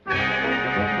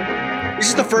This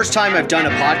is the first time I've done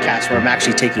a podcast where I'm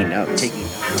actually taking notes.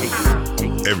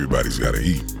 Everybody's got to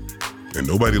eat, and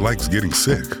nobody likes getting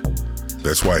sick.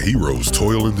 That's why heroes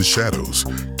toil in the shadows,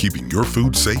 keeping your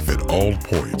food safe at all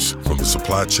points, from the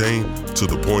supply chain to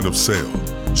the point of sale.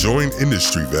 Join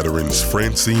industry veterans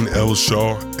Francine L.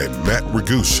 Shaw and Matt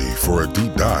Ragucci for a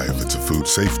deep dive into food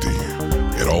safety.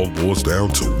 It all boils down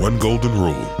to one golden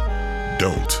rule: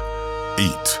 don't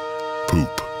eat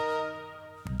poop.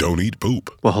 Don't eat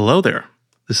poop. Well, hello there.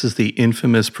 This is the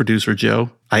infamous producer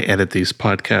Joe. I edit these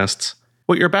podcasts.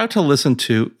 What you're about to listen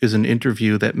to is an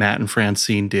interview that Matt and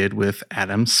Francine did with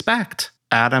Adam Spacht.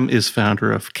 Adam is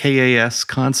founder of KAS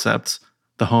Concepts,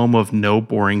 the home of No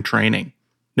Boring Training.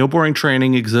 No Boring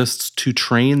Training exists to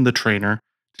train the trainer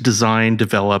to design,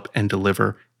 develop, and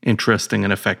deliver interesting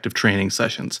and effective training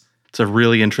sessions. It's a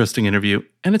really interesting interview,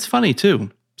 and it's funny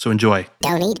too. So enjoy.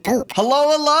 Don't eat poop.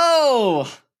 Hello.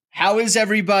 How is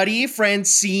everybody?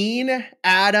 Francine,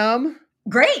 Adam?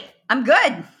 Great. I'm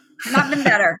good. Not been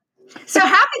better. So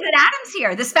happy that Adam's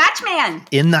here, the Spacht man.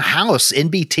 In the house,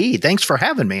 NBT. Thanks for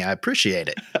having me. I appreciate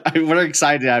it. We're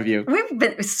excited to have you. We've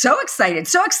been so excited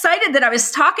that I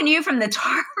was talking to you from the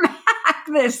tarmac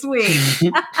this week.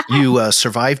 You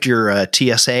survived your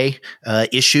TSA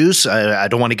issues. I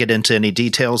don't want to get into any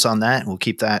details on that. We'll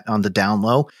keep that on the down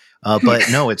low. But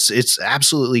no, it's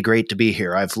absolutely great to be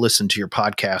here. I've listened to your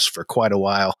podcast for quite a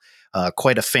while.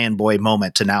 Quite a fanboy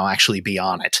moment to now actually be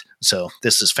on it. So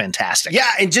this is fantastic. Yeah,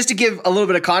 and just to give a little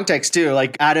bit of context too,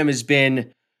 like Adam has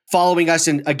been following us,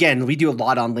 and again, we do a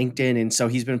lot on LinkedIn, and so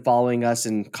he's been following us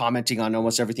and commenting on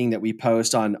almost everything that we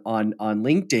post on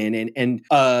LinkedIn. And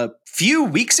a few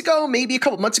weeks ago, maybe a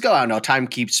couple months ago, I don't know, time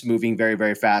keeps moving very,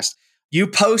 very fast. You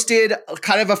posted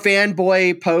kind of a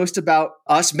fanboy post about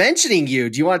us mentioning you.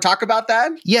 Do you want to talk about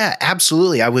that? Yeah,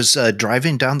 absolutely. I was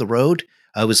driving down the road.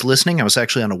 I was listening. I was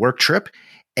actually on a work trip.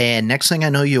 And next thing I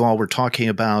know, you all were talking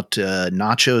about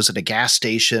nachos at a gas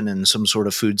station and some sort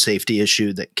of food safety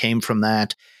issue that came from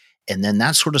that. And then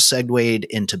that sort of segued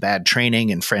into bad training.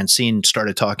 And Francine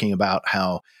started talking about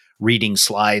how reading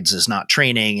slides is not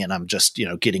training. And I'm just,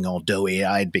 getting all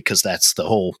doughy-eyed because that's the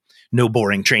whole no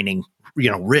boring training,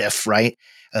 riff, right?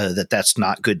 That's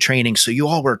not good training. So you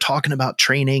all were talking about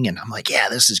training and I'm like, yeah,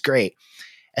 this is great.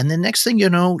 And then next thing you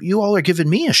know, you all are giving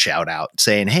me a shout out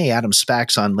saying, hey, Adam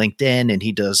Spacht's on LinkedIn and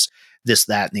he does this,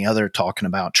 that, and the other talking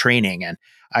about training. And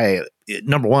I,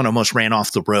 number one, almost ran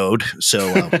off the road.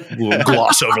 So we'll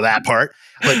gloss over that part.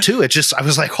 But two, I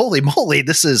was like, holy moly,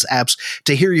 this is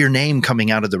to hear your name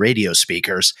coming out of the radio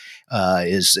speakers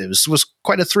was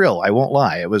quite a thrill. I won't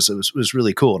lie. It was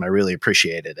really cool. And I really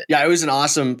appreciated it. Yeah,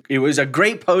 it was a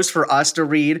great post for us to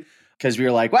read. Because we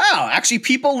were like, wow, actually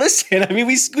people listen. I mean,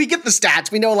 we get the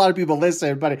stats. We know a lot of people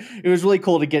listen, but it was really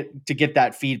cool to get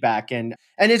that feedback. And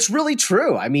it's really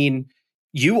true. I mean,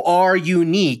 you are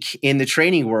unique in the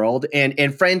training world.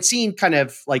 And Francine kind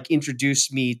of like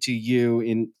introduced me to you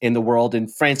in the world.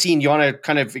 And Francine, you want to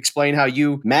kind of explain how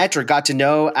you met or got to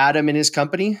know Adam and his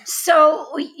company? So,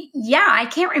 yeah, I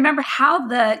can't remember how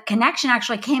the connection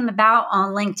actually came about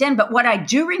on LinkedIn, but what I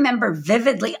do remember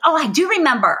vividly, I do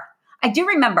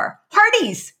remember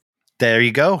Hardee's. There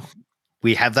you go.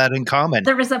 We have that in common.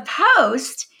 There was a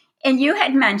post, and you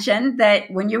had mentioned that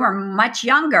when you were much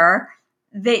younger,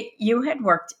 that you had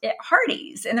worked at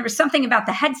Hardee's. And there was something about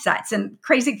the headsets and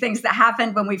crazy things that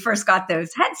happened when we first got those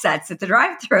headsets at the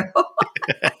drive-thru.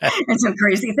 And some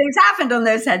crazy things happened on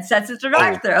those headsets at the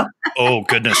drive-thru. Oh,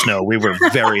 goodness, no. We were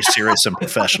very serious and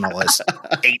professional as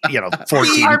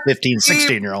 14, 15,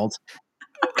 16-year-olds.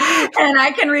 And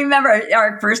I can remember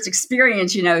our first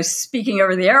experience, speaking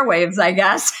over the airwaves, I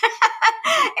guess.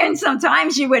 And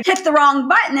sometimes you would hit the wrong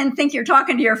button and think you're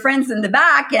talking to your friends in the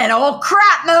back, and oh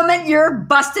crap moment, you're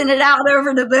busting it out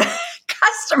over to the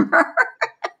customer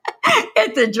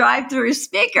at the drive-through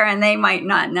speaker, and they might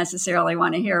not necessarily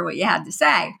want to hear what you had to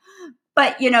say.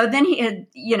 But, then he had,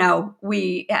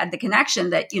 we had the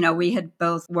connection that, we had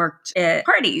both worked at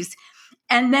Hardee's.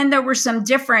 And then there were some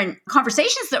different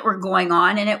conversations that were going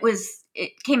on, and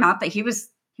it came out that he was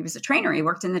a trainer. He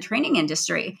worked in the training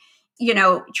industry.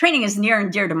 Training is near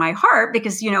and dear to my heart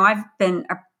because, I've been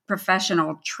a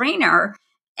professional trainer,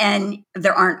 and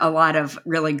there aren't a lot of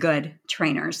really good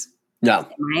trainers. No.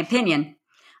 In my opinion.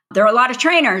 There are a lot of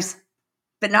trainers,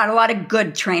 but not a lot of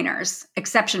good trainers,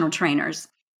 exceptional trainers.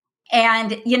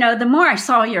 And, the more I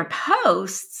saw your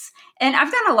posts, and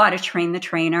I've done a lot of Train the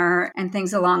Trainer and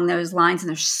things along those lines. And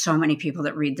there's so many people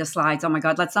that read the slides. Oh my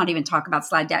God, let's not even talk about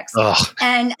slide decks. Ugh.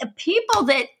 And people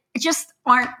that just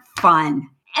aren't fun.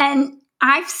 And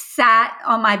I've sat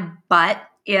on my butt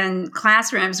in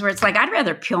classrooms where it's like, I'd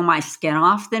rather peel my skin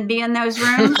off than be in those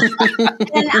rooms.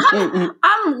 And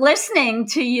I'm listening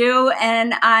to you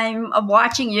and I'm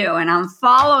watching you and I'm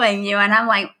following you. And I'm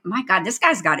like, my God, this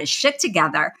guy's got his shit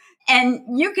together.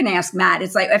 And you can ask Matt.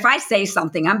 It's like, if I say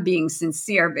something, I'm being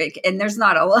sincere. And there's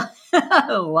not a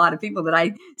lot of people that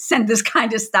I send this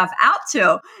kind of stuff out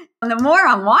to. And the more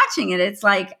I'm watching it, it's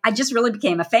like, I just really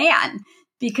became a fan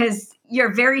because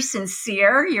you're very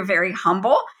sincere. You're very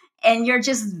humble. And you're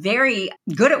just very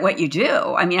good at what you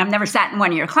do. I mean, I've never sat in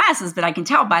one of your classes, but I can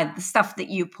tell by the stuff that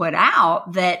you put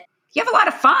out that you have a lot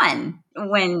of fun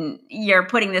when you're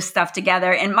putting this stuff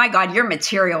together. And my God, your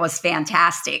material is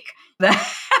fantastic.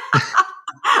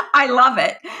 I love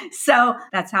it. So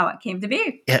that's how it came to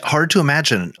be. Hard to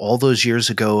imagine all those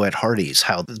years ago at Hardee's,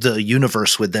 how the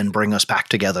universe would then bring us back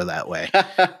together that way.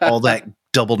 All that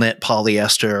double knit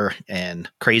polyester and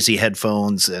crazy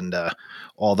headphones and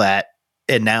all that.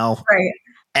 And now, right.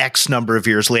 X number of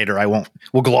years later,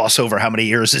 we'll gloss over how many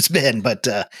years it's been, but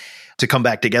to come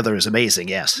back together is amazing.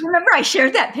 Yes. Remember I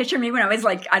shared that picture of me when I was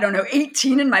like,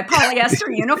 18 in my polyester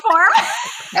uniform.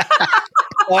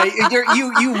 Well,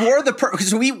 you wore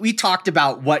because we talked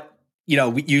about what,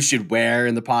 you should wear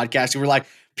in the podcast. We were like,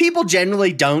 people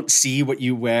generally don't see what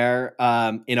you wear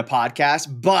in a podcast,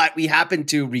 but we happen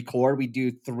to record. We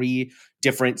do 3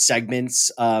 different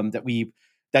segments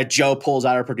that Joe pulls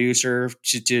out, our producer,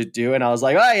 to do. And I was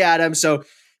like, oh, yeah, Adam. So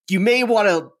you may want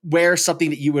to wear something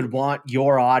that you would want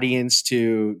your audience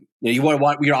to, you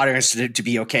want your audience to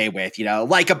be okay with,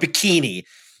 like a bikini.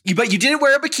 But you didn't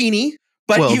wear a bikini,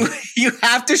 but you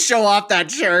have to show off that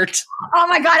shirt. Oh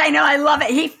my God, I know. I love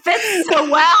it. He fits so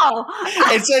well.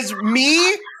 It says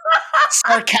me,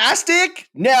 sarcastic,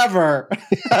 never.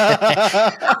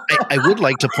 I would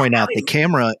like to point out the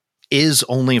camera is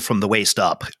only from the waist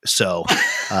up. So, So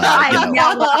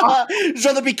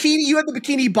the bikini, you have the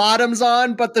bikini bottoms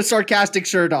on, but the sarcastic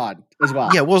shirt on as well.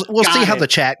 Yeah, we'll see how the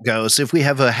chat goes. If we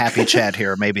have a happy chat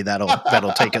here, maybe that'll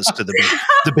take us to the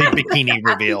big bikini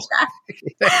reveal.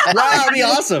 That'd be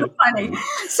awesome. So funny.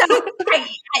 So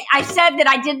I said that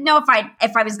I didn't know if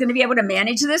I was going to be able to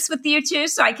manage this with you two.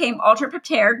 So I came ultra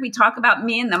prepared. We talk about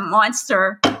me and the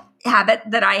monster habit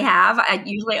that I have. I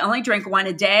usually only drink 1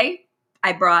 a day.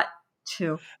 I brought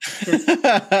 2.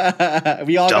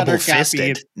 We all double got our fisted.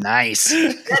 caffeine. Nice.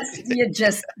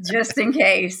 Just in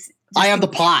case. I have the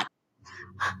pot.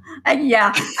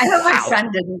 Yeah, I hope my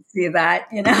son didn't see that.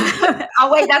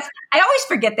 Oh wait, I always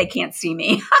forget they can't see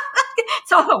me.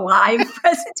 It's all a live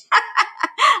presentation.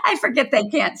 I forget they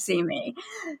can't see me.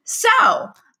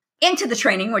 So into the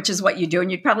training, which is what you do,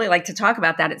 and you'd probably like to talk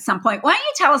about that at some point. Why don't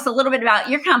you tell us a little bit about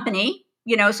your company?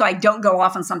 So I don't go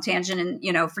off on some tangent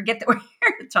and, forget that we're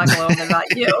here to talk a little bit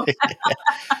about you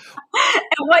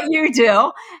and what you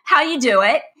do, how you do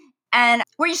it, and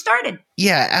where you started.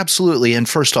 Yeah, absolutely. And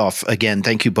first off, again,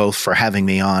 thank you both for having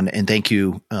me on, and thank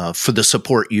you for the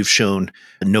support you've shown.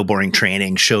 No Boring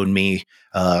Training showed me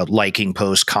liking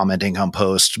posts, commenting on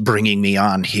posts, bringing me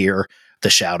on here, the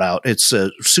shout out. It's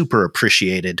super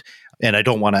appreciated. And I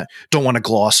don't want to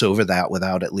gloss over that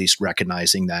without at least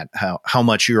recognizing that how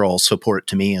much your all support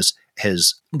to me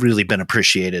has really been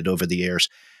appreciated over the years.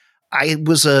 I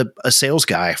was a sales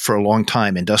guy for a long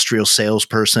time, industrial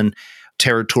salesperson,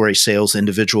 territory sales,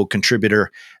 individual contributor.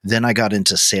 Then I got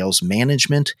into sales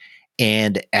management.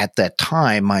 And at that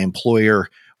time, my employer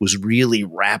was really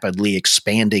rapidly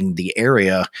expanding the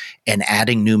area and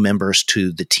adding new members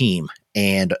to the team.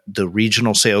 And the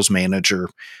regional sales manager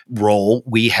role,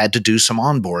 we had to do some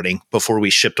onboarding before we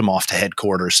shipped them off to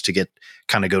headquarters to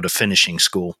go to finishing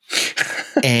school.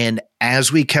 And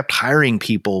as we kept hiring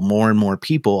people, more and more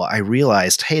people, I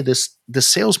realized, hey, the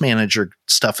sales manager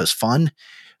stuff is fun,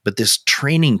 but this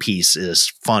training piece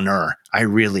is funner. I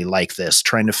really like this,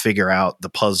 trying to figure out the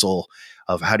puzzle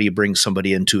of how do you bring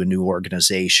somebody into a new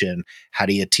organization? How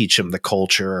do you teach them the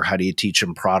culture? How do you teach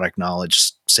them product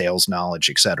knowledge, sales knowledge,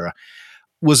 et cetera?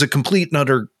 Was a complete and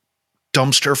utter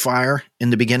dumpster fire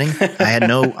in the beginning. I had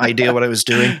no idea what I was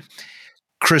doing.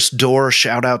 Chris Dorr,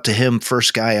 shout out to him,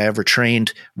 first guy I ever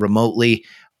trained remotely.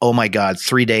 Oh my God,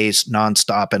 3 days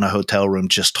nonstop in a hotel room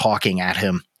just talking at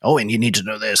him. Oh, and you need to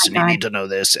know this, and you need to know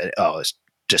this. Oh, it's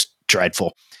just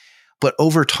dreadful. But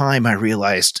over time, I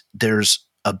realized there's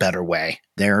a better way.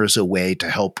 There's a way to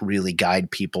help really guide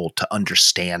people to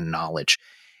understand knowledge.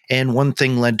 And one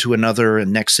thing led to another.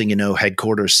 And next thing you know,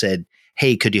 headquarters said,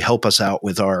 hey, could you help us out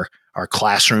with our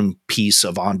classroom piece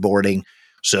of onboarding?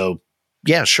 So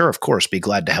yeah, sure, of course, be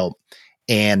glad to help.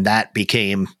 And that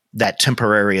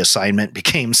temporary assignment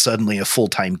became suddenly a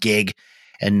full-time gig.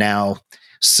 And now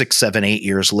 6, 7, 8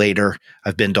 years later,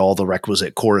 I've been to all the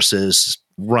requisite courses,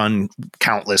 run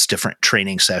countless different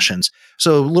training sessions.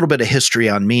 So a little bit of history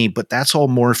on me, but that's all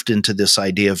morphed into this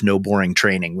idea of no boring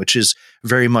training, which is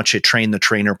very much a train the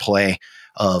trainer play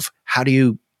of how do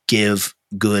you give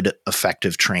good,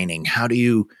 effective training? How do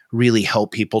you really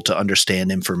help people to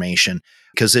understand information?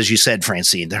 Because as you said,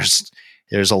 Francine,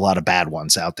 there's a lot of bad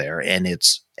ones out there, and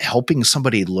it's helping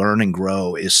somebody learn and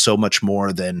grow is so much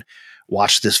more than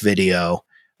watch this video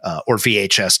or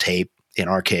VHS tape. In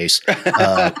our case, there's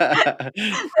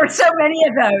so many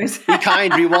of those. Be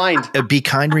kind, rewind. Be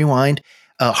kind, rewind.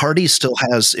 Hardee's still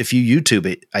has, if you YouTube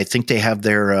it, I think they have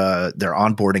their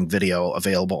onboarding video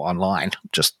available online.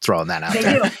 Just throwing that out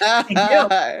there. They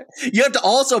do. You have to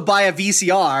also buy a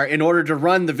VCR in order to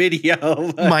run the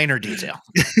video. Minor detail.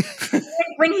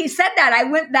 When he said that, I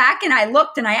went back and I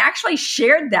looked, and I actually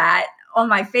shared that on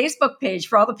my Facebook page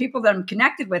for all the people that I'm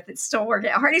connected with that still work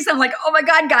at Hardee's. I'm like, oh my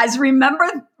God, guys, remember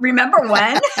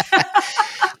when?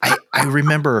 I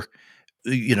remember,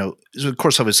 of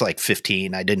course I was like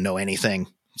 15. I didn't know anything.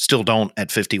 Still don't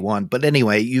at 51. But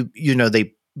anyway,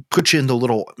 they put you in the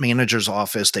little manager's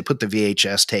office. They put the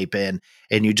VHS tape in,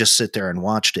 and you just sit there and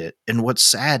watched it. And what's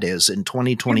sad is in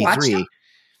 2023,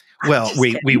 well,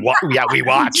 we watched.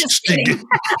 I'm just kidding.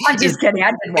 I didn't watch.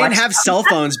 Didn't have cell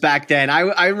phones back then.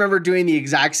 I remember doing the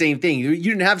exact same thing. You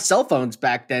didn't have cell phones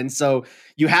back then, so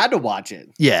you had to watch it.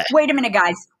 Yeah. Wait a minute,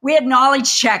 guys. We had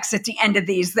knowledge checks at the end of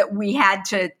these that we had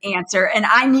to answer, and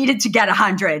I needed to get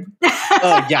 100.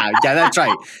 Oh, yeah, that's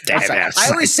right. That's right. That's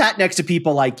I always sat next to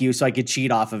people like you so I could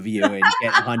cheat off of you and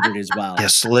get 100 as well.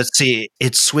 Yes, let's see.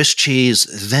 It's Swiss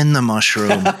cheese, then the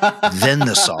mushroom, then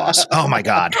the sauce. Oh, my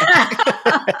God.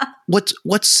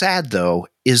 What's sad, though,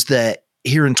 is that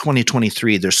here in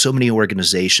 2023, there's so many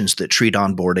organizations that treat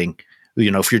onboarding,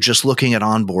 if you're just looking at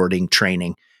onboarding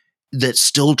training, that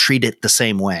still treat it the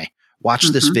same way. Watch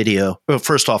this video. Well,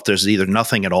 first off, there's either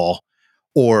nothing at all,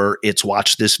 or it's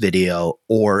watch this video,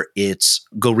 or it's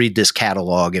go read this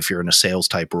catalog if you're in a sales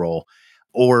type role,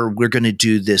 or we're going to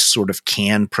do this sort of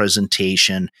canned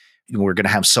presentation. We're going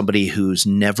to have somebody who's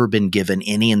never been given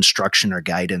any instruction or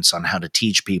guidance on how to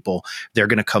teach people. They're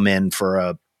going to come in for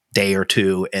a day or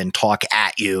two and talk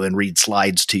at you and read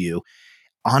slides to you.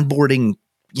 Onboarding,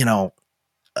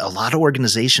 a lot of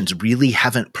organizations really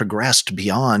haven't progressed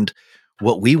beyond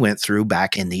what we went through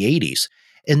back in the 80s.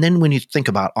 And then when you think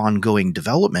about ongoing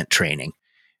development training,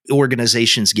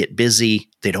 organizations get busy.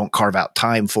 They don't carve out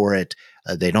time for it.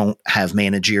 They don't have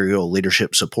managerial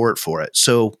leadership support for it.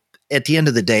 So at the end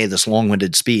of the day, this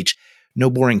long-winded speech, No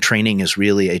Boring Training is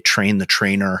really a train the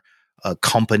trainer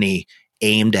company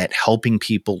aimed at helping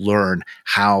people learn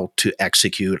how to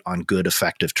execute on good,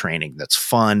 effective training. That's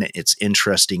fun, it's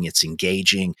interesting, it's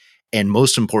engaging, and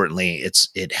most importantly,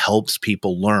 it helps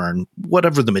people learn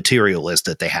whatever the material is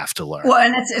that they have to learn. Well,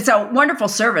 and it's a wonderful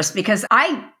service because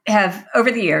I have,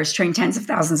 over the years, trained tens of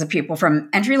thousands of people from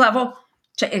entry level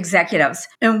to executives.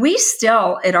 And we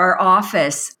still, at our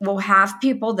office, will have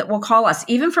people that will call us,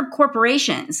 even from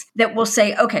corporations, that will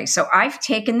say, okay, so I've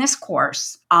taken this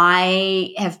course.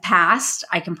 I have passed.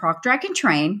 I can proctor, I can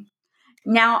train.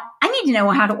 Now I need to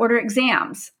know how to order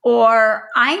exams, or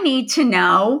I need to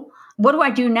know, what do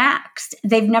I do next?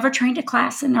 They've never trained a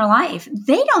class in their life.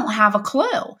 They don't have a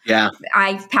clue. Yeah.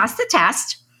 I've passed the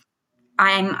test.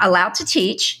 I'm allowed to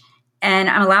teach, and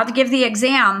I'm allowed to give the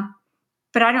exam,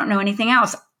 but I don't know anything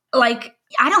else. Like,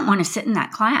 I don't want to sit in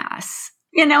that class.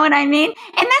 You know what I mean? And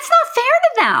that's not fair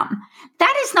to them.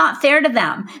 That is not fair to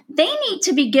them. They need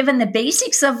to be given the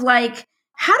basics of, like,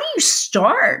 how do you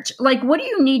start? Like, what do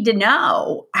you need to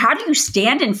know? How do you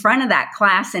stand in front of that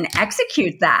class and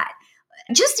execute that?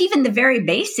 Just even the very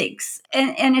basics.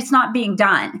 And it's not being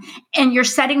done. And you're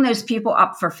setting those people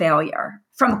up for failure.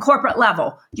 From a corporate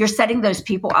level, you're setting those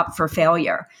people up for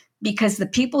failure, because the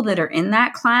people that are in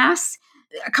that class,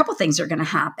 a couple things are going to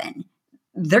happen.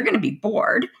 They're going to be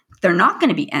bored. They're not going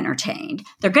to be entertained.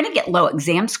 They're going to get low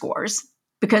exam scores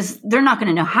because they're not going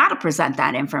to know how to present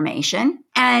that information.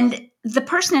 And the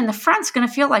person in the front is going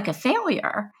to feel like a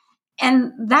failure.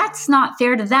 And that's not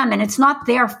fair to them. And it's not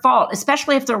their fault,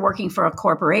 especially if they're working for a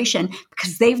corporation,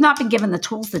 because they've not been given the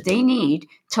tools that they need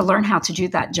to learn how to do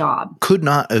that job. Could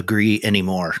not agree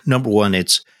anymore. Number one,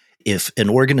 it's if an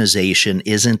organization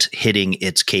isn't hitting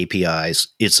its KPIs,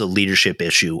 it's a leadership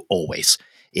issue always.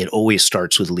 It always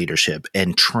starts with leadership,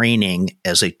 and training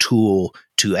as a tool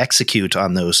to execute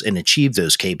on those and achieve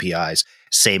those KPIs,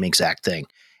 same exact thing.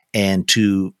 And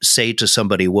to say to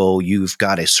somebody, well, you've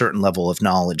got a certain level of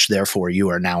knowledge, therefore you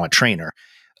are now a trainer.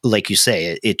 Like you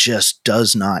say, it just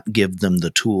does not give them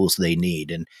the tools they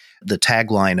need. And the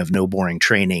tagline of No Boring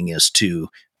Training is to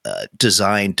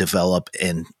design, develop,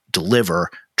 and deliver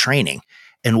training.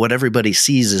 And what everybody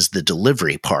sees is the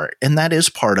delivery part. And that is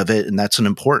part of it. And that's an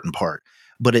important part.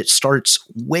 But it starts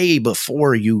way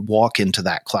before you walk into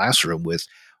that classroom with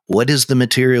what is the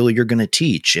material you're going to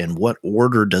teach and what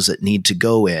order does it need to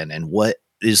go in and what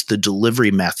is the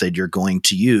delivery method you're going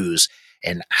to use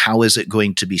and how is it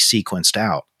going to be sequenced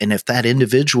out. And if that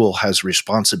individual has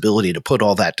responsibility to put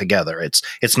all that together,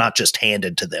 it's not just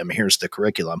handed to them, here's the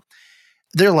curriculum.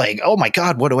 They're like, oh my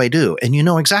God, what do I do? And you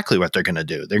know exactly what they're going to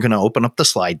do. They're going to open up the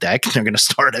slide deck. They're going to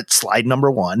start at slide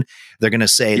number 1. They're going to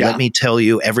say, let me tell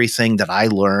you everything that I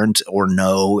learned or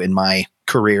know in my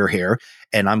career here.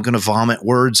 And I'm going to vomit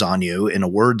words on you in a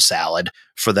word salad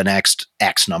for the next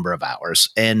X number of hours.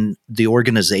 And the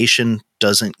organization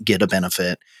doesn't get a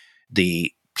benefit.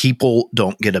 The people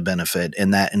don't get a benefit,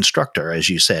 and that instructor, as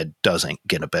you said, doesn't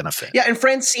get a benefit. Yeah, and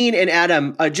Francine and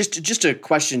Adam, just a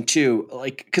question too,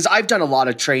 like because I've done a lot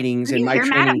of trainings in my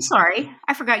trainings. Matt, I'm sorry,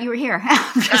 I forgot you were here.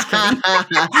 I'm just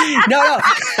kidding. No.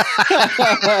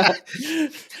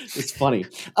 It's funny.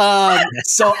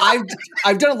 So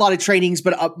I've done a lot of trainings,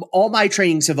 but all my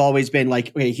trainings have always been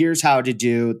like, okay, here's how to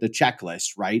do the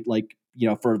checklist, right? Like,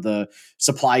 for the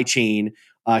supply chain.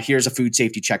 Here's a food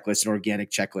safety checklist, an organic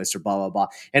checklist, or blah, blah, blah.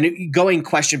 And going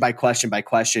question by question by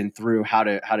question through how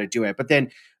to do it. But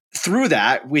then through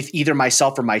that, with either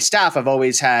myself or my staff, I've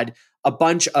always had a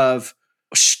bunch of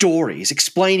stories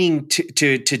explaining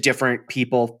to different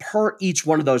people per each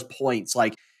one of those points.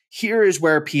 Like, here is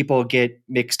where people get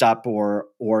mixed up, or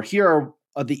here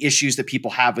are the issues that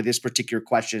people have with this particular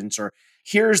questions, or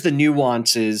here's the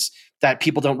nuances that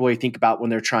people don't really think about when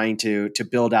they're trying to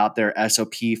build out their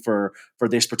SOP for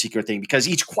this particular thing, because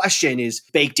each question is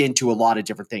baked into a lot of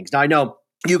different things. Now, I know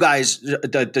you guys,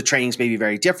 the trainings may be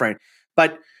very different,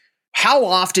 but how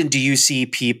often do you see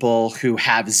people who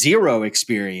have zero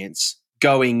experience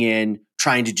going in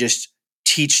trying to just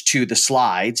teach to the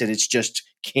slides and it's just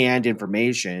canned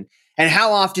information? And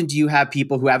how often do you have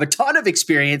people who have a ton of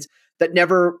experience that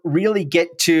never really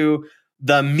get to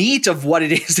the meat of what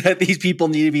it is that these people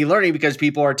need to be learning, because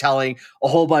people are telling a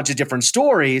whole bunch of different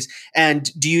stories?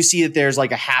 And do you see that there's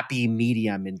like a happy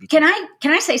medium in between?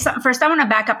 Can I say something first? I want to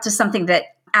back up to something that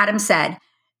Adam said.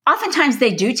 Oftentimes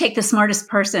they do take the smartest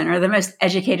person or the most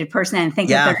educated person and think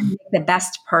that they're going to be the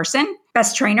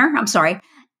best trainer,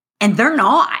 and they're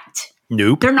not.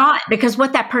 Nope. They're not, because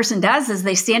what that person does is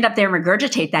they stand up there and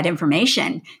regurgitate that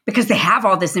information because they have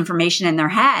all this information in their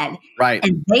head. Right.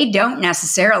 And they don't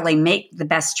necessarily make the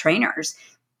best trainers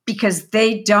because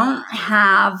they don't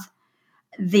have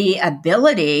the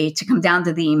ability to come down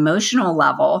to the emotional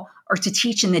level or to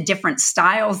teach in the different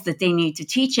styles that they need to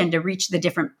teach in to reach the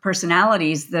different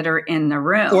personalities that are in the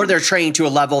room. Or they're trained to a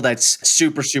level that's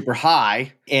super, super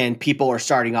high and people are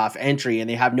starting off entry and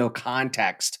they have no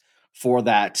context for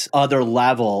that other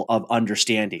level of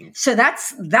understanding. So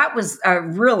that was a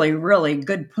really, really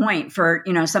good point for,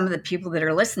 some of the people that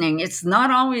are listening. It's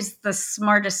not always the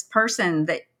smartest person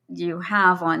that you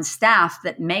have on staff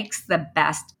that makes the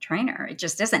best trainer. It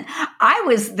just isn't.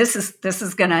 This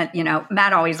is gonna,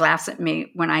 Matt always laughs at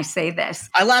me when I say this.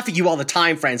 I laugh at you all the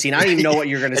time, Francine. I don't even know what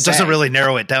you're going to say. It doesn't really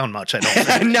narrow it down much, I don't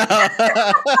think. No.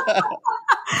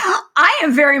 I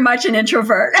am very much an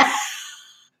introvert.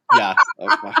 Yeah.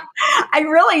 Okay. I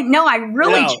really.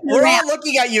 We're all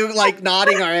looking at you like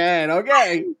nodding our head.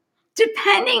 Okay.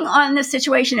 Depending on the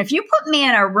situation, if you put me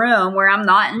in a room where I'm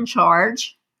not in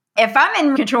charge, if I'm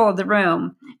in control of the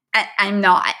room, I'm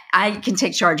not. I can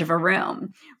take charge of a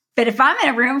room. But if I'm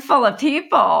in a room full of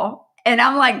people and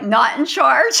I'm like not in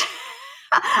charge,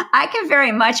 I can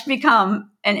very much become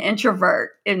an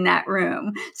introvert in that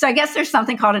room. So I guess there's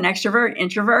something called an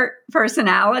extrovert-introvert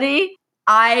personality.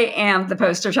 I am the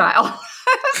poster child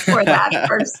for that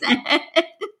person.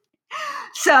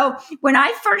 So when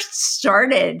I first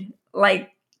started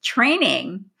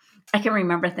training, I can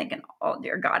remember thinking, oh,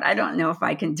 dear God, I don't know if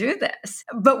I can do this.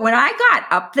 But when I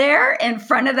got up there in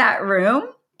front of that room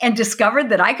and discovered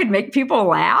that I could make people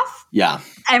laugh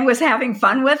and was having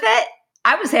fun with it,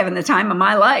 I was having the time of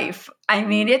my life. I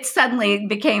mean, it suddenly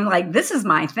became like, this is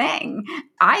my thing.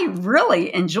 I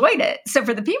really enjoyed it. So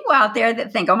for the people out there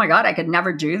that think, oh my God, I could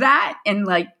never do that. And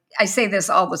I say this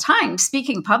all the time,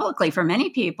 speaking publicly for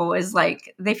many people is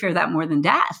like, they fear that more than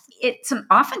death.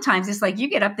 Oftentimes it's like you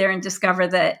get up there and discover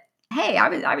that, hey,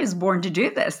 I was born to do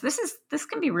this. This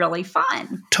can be really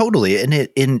fun. Totally.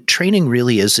 And training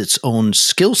really is its own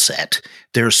skill set.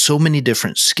 There are so many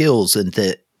different skills, and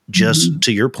that just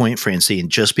to your point, Francine,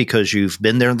 just because you've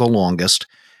been there the longest,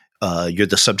 you're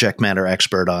the subject matter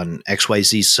expert on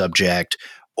XYZ subject,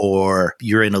 or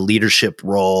you're in a leadership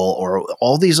role, or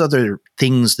all these other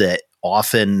things that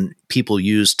often people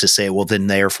use to say, well, then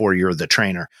therefore you're the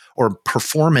trainer, or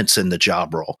performance in the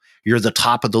job role. You're the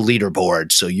top of the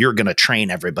leaderboard, so you're going to train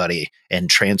everybody and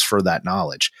transfer that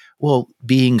knowledge. Well,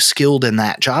 being skilled in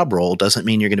that job role doesn't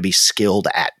mean you're going to be skilled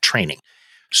at training.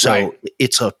 So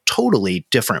it's a totally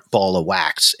different ball of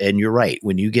wax. And you're right.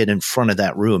 When you get in front of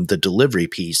that room, the delivery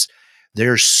piece,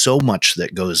 there's so much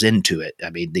that goes into it. I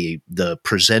mean, the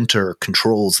presenter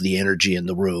controls the energy in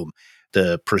the room.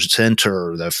 The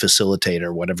presenter, the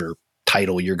facilitator, whatever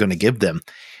title you're going to give them,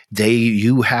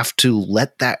 you have to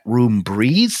let that room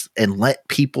breathe and let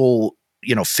people,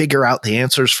 figure out the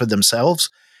answers for themselves.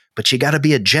 But you got to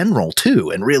be a general too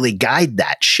and really guide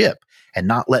that ship and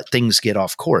not let things get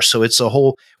off course. So it's a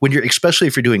whole, especially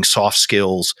if you're doing soft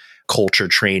skills, culture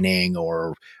training,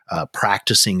 or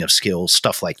practicing of skills,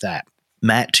 stuff like that.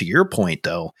 Matt, to your point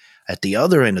though, at the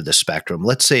other end of the spectrum,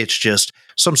 let's say it's just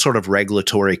some sort of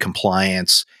regulatory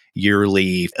compliance,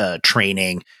 yearly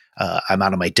training. I'm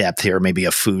out of my depth here, maybe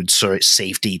a food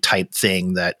safety type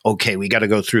thing that, okay, we got to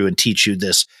go through and teach you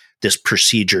this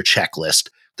procedure checklist.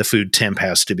 The food temp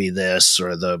has to be this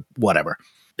or the whatever.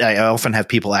 I often have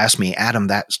people ask me, Adam,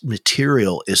 that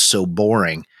material is so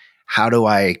boring. How do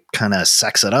I kind of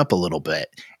sex it up a little bit?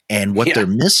 And what they're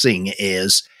missing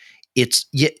is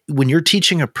when you're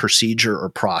teaching a procedure or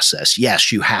process,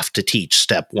 yes, you have to teach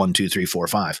step 1, 2, 3, 4,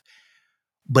 5.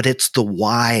 But it's the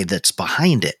why that's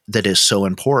behind it that is so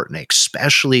important,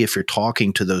 especially if you're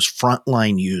talking to those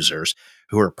frontline users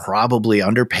who are probably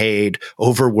underpaid,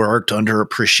 overworked,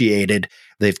 underappreciated.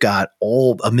 They've got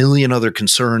a million other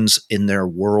concerns in their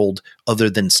world other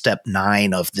than step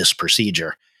 9 of this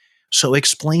procedure. So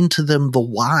explain to them the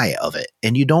why of it.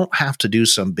 And you don't have to do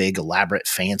some big, elaborate,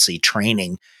 fancy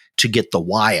training to get the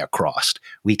why across.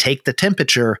 We take the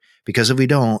temperature because if we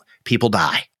don't, people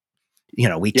die.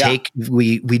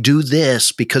 We do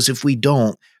this because if we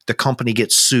don't, the company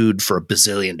gets sued for $1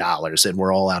 billion and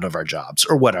we're all out of our jobs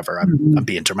or whatever. I'm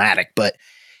being dramatic, but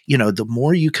the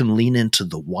more you can lean into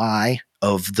the why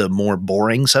of the more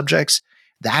boring subjects,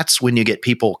 that's when you get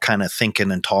people kind of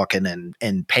thinking and talking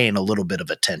and paying a little bit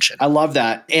of attention. I love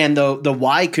that. And the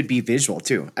why could be visual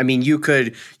too. I mean, you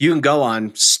can go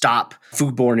on Stop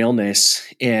Foodborne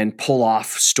Illness and pull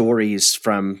off stories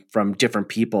from different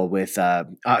people with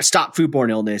Stop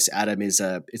Foodborne Illness. Adam, it's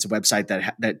a website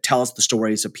that tells the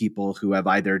stories of people who have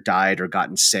either died or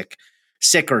gotten sick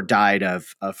or died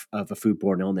of a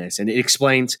foodborne illness. And it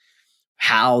explains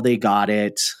how they got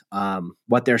it,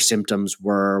 what their symptoms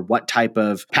were, what type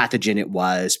of pathogen it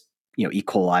was, E.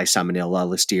 coli, salmonella,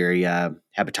 listeria,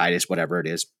 hepatitis, whatever it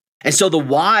is. And so the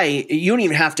why, you don't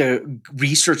even have to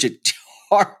research it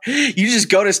hard. You just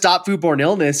go to Stop Foodborne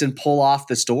Illness and pull off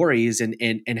the stories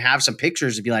and have some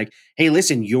pictures and be like, hey,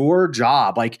 listen, your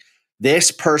job, like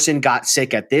this person got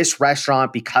sick at this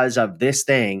restaurant because of this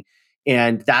thing.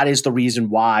 And that is the reason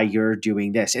why you're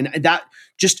doing this. And that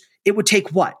just, it would take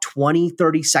 20,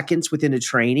 30 seconds within a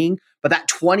training, but that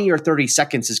 20 or 30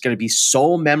 seconds is going to be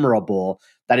so memorable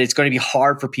that it's going to be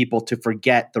hard for people to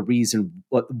forget the reason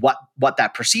what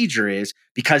that procedure is,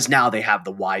 because now they have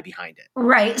the why behind it.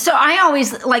 Right. So I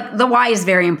always the why is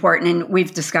very important. And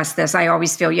we've discussed this. I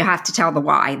always feel you have to tell the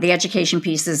why. The education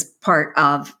piece is part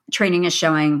of training is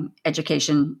showing,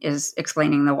 education is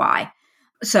explaining the why.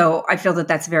 So I feel that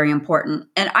that's very important.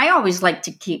 And I always like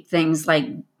to keep things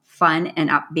fun and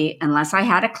upbeat, unless I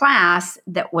had a class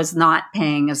that was not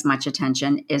paying as much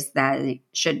attention as that it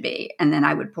should be. And then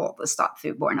I would pull the Stop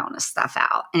Foodborne Illness stuff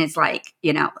out. And it's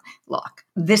look,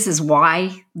 this is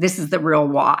why, this is the real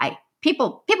why.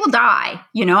 People die,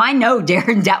 I know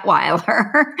Darren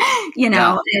Detweiler,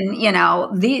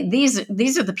 and,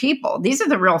 these are the people, these are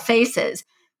the real faces.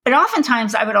 But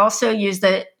oftentimes I would also use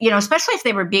especially if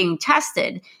they were being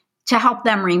tested, to help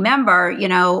them remember,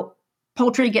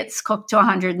 poultry gets cooked to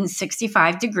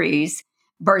 165 degrees.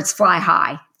 Birds fly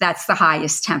high. That's the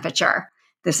highest temperature.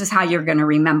 This is how you're going to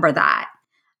remember that.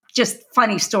 Just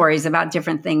funny stories about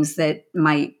different things that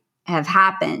might have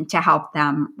happened to help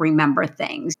them remember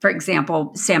things. For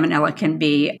example, salmonella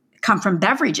can come from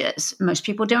beverages. Most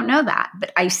people don't know that,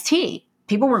 but iced tea.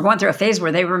 People were going through a phase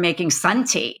where they were making sun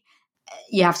tea.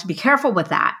 You have to be careful with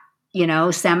that.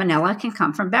 Salmonella can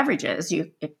come from beverages.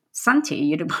 Sun tea,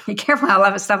 you want to be careful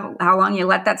how long you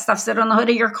let that stuff sit on the hood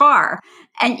of your car.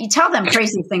 And you tell them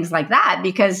crazy things like that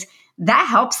because that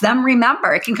helps them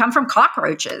remember. It can come from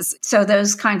cockroaches. So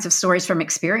those kinds of stories from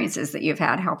experiences that you've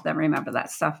had help them remember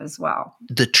that stuff as well.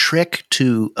 The trick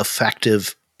to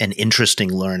effective and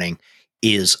interesting learning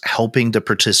is helping the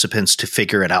participants to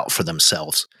figure it out for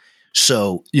themselves.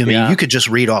 So, you could just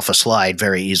read off a slide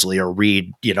very easily or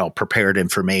read, prepared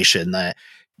information that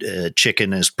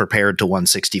chicken is prepared to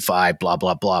 165, blah,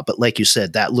 blah, blah. But like you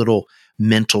said, that little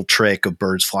mental trick of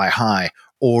birds fly high,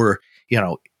 or,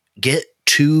 get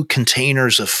 2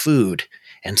 containers of food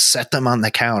and set them on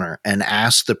the counter and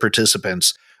ask the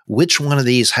participants, which one of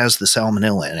these has the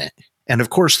salmonella in it? And of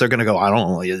course, they're going to go, I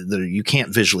don't know. You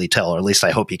can't visually tell, or at least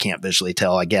I hope you can't visually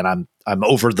tell. Again, I'm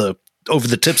over the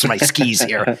tips of my skis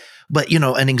here. But,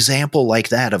 an example like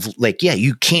that of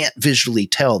you can't visually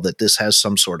tell that this has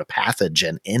some sort of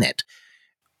pathogen in it.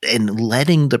 And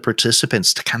letting the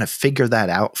participants to kind of figure that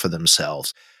out for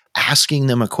themselves, asking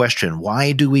them a question,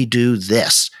 why do we do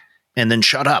this? And then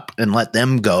shut up and let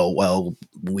them go, well,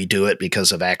 we do it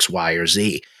because of X, Y, or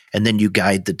Z. And then you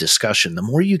guide the discussion. The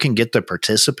more you can get the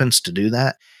participants to do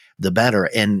that, the better.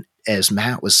 And as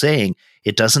Matt was saying,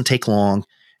 it doesn't take long.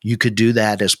 You could do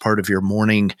that as part of your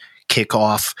morning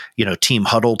kickoff, team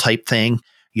huddle type thing.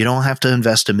 You don't have to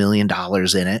invest $1 million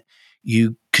in it.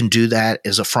 You can do that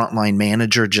as a frontline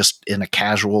manager, just in a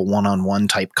casual one-on-one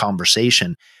type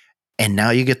conversation. And now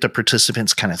you get the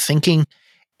participants kind of thinking,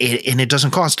 and it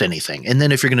doesn't cost anything. And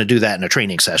then if you're going to do that in a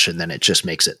training session, then it just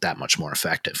makes it that much more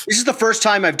effective. This is the first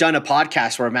time I've done a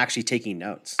podcast where I'm actually taking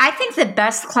notes. I think the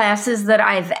best classes that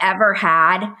I've ever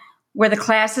had were the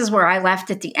classes where I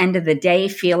left at the end of the day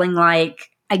feeling like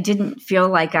I didn't feel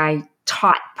like I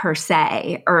taught per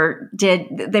se, or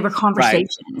they were conversations.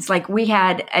 Right. Like we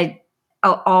had a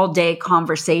all day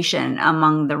conversation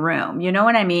among the room. You know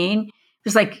what I mean? It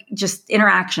was like just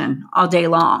interaction all day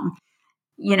long.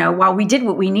 While we did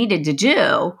what we needed to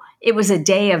do, it was a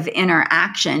day of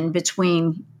interaction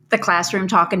between the classroom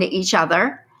talking to each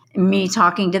other, me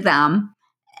talking to them.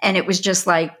 And it was just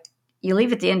like, you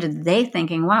leave at the end of the day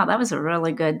thinking, wow, that was a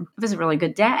really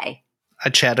good day. I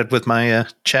chatted with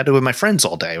my friends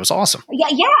all day. It was awesome. Yeah.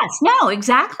 Yes. No,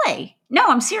 exactly. No,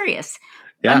 I'm serious.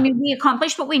 Yeah. I mean, we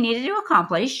accomplished what we needed to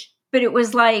accomplish, but it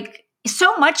was like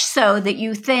so much so that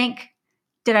you think,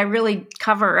 did I really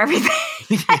cover everything?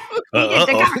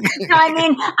 I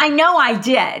mean, I know I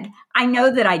did. I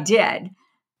know that I did.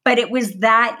 But it was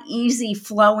that easy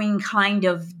flowing kind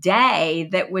of day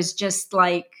that was just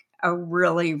like a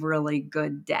really, really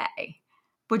good day.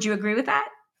 Would you agree with that?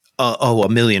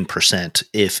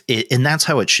 1,000,000%. And that's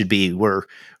how it should be. We're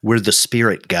the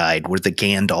spirit guide. We're the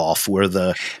Gandalf. We're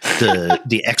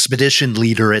the expedition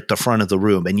leader at the front of the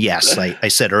room. And yes, I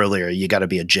said earlier, you got to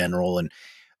be a general, and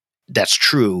that's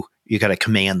true. You got to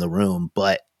command the room,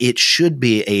 but it should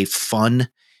be a fun,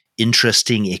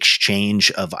 interesting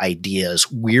exchange of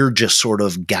ideas. We're just sort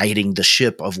of guiding the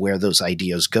ship of where those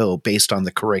ideas go based on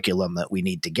the curriculum that we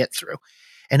need to get through.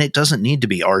 And it doesn't need to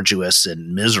be arduous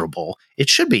and miserable. It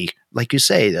should be, like you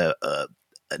say,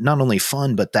 not only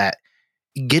fun, but that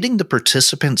getting the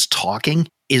participants talking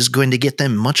is going to get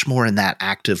them much more in that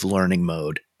active learning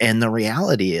mode. And the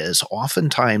reality is,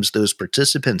 oftentimes those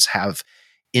participants have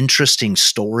interesting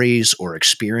stories or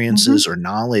experiences or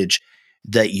knowledge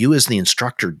that you as the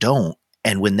instructor don't.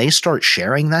 And when they start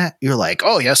sharing that, you're like,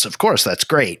 oh, yes, of course, that's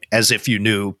great. As if you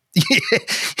knew,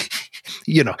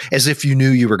 as if you knew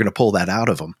you were going to pull that out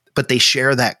of them. But they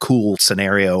share that cool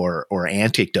scenario or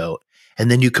anecdote, and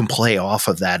then you can play off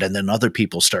of that, and then other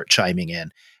people start chiming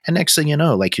in. And next thing you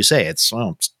know, like you say, it's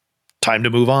time to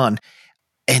move on.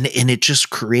 And it just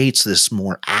creates this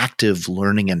more active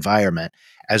learning environment,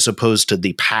 as opposed to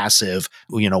the passive,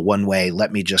 one way,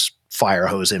 let me just fire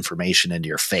hose information into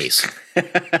your face.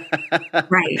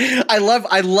 Right. I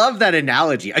love that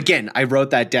analogy. Again, I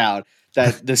wrote that down,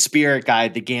 that the spirit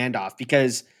guide, the Gandalf,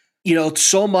 because,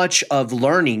 so much of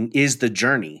learning is the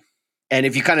journey. And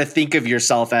if you kind of think of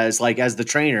yourself as the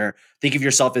trainer, think of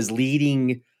yourself as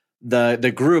leading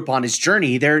the group on its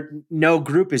journey, no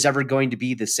group is ever going to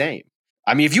be the same.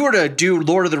 I mean, if you were to do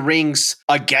Lord of the Rings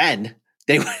again,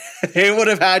 they would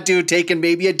have had to have taken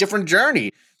maybe a different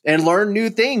journey and learn new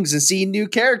things and see new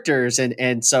characters.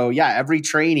 And so, yeah, every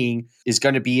training is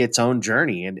going to be its own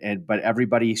journey. But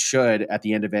everybody should, at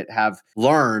the end of it, have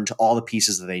learned all the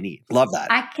pieces that they need. Love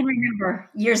that. I can remember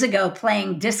years ago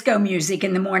playing disco music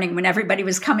in the morning when everybody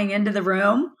was coming into the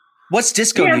room. What's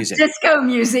disco music? Disco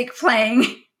music playing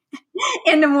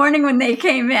in the morning when they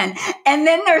came in. And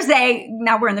then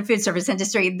now we're in the food service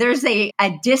industry, there's a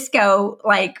disco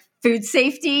food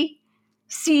safety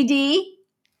CD.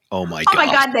 Oh my God. Oh my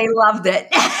God, they loved it.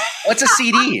 What's a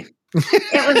CD?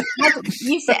 It was,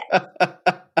 you said.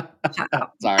 Shut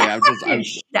up. Sorry, I'm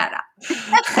shut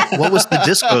up. What was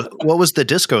the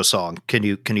disco song? Can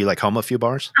you hum a few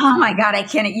bars? Oh my God, I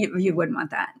can't. You wouldn't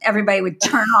want that. Everybody would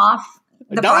turn off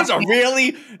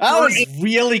That was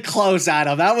really close,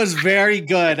 Adam. That was very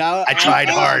good. I tried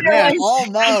hard. Man,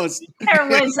 almost. There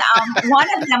was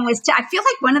one of them was I feel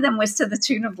like one of them was to the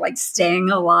tune of like staying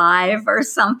alive or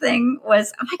something.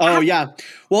 Was oh my God. Oh yeah.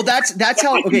 Well, that's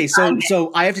how. Okay,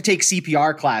 so I have to take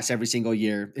CPR class every single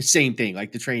year. Same thing.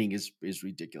 Like the training is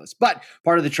ridiculous, but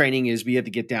part of the training is we have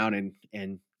to get down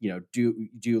and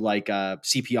do like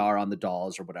CPR on the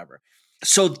dolls or whatever.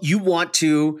 So you want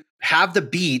to have the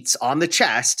beats on the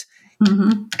chest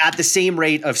at the same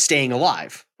rate of staying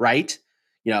alive, right?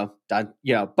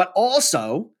 But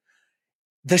also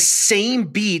the same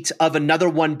beat of Another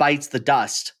One Bites the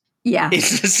Dust. Yeah.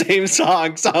 It's the same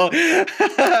song. So,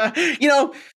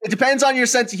 it depends on your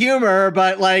sense of humor,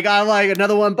 but like, I'm like,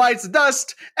 another one bites the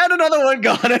dust and another one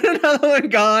gone and another one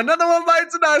gone. Another one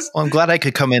bites the dust. Well, I'm glad I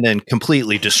could come in and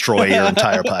completely destroy your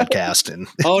entire podcast. And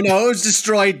oh no, it was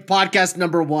destroyed. Podcast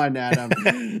number 1, Adam.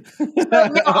 So now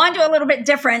on to a little bit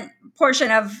different portion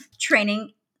of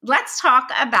training. Let's talk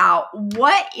about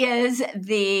what is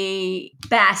the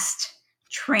best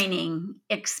training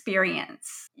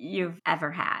experience you've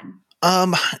ever had?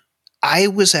 I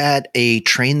was at a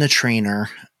Train the Trainer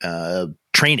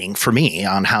training for me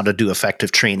on how to do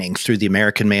effective training through the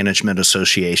American Management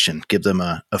Association. Give them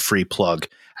a free plug.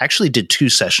 I actually did 2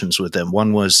 sessions with them.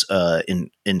 One was in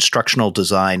instructional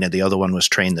design, and the other one was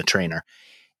Train the Trainer.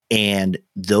 And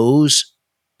those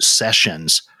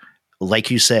sessions,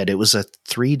 like you said, it was a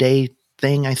 3-day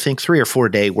thing, I think, 3 or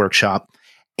 4-day workshop.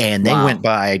 And they went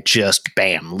by just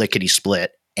bam, lickety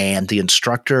split. And the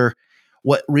instructor,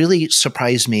 what really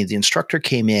surprised me, the instructor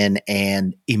came in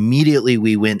and immediately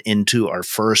we went into our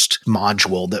first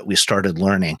module that we started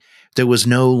learning. There was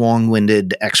no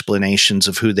long-winded explanations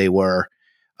of who they were.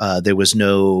 There was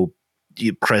no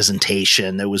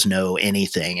presentation. There was no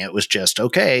anything. It was just,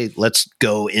 okay, let's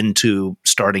go into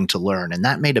starting to learn. And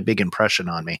that made a big impression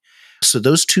on me. So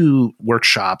those 2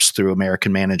 workshops through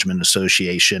American Management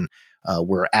Association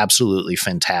were absolutely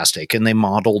fantastic. And they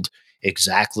modeled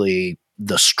exactly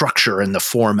the structure and the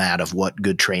format of what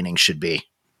good training should be.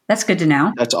 That's good to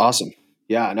know. That's awesome.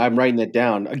 Yeah, and I'm writing that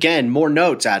down. Again, more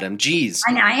notes, Adam. Jeez.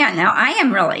 I know. I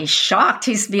am really shocked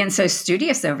he's being so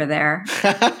studious over there.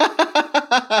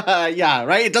 Yeah,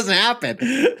 right? It doesn't happen.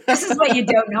 This is what you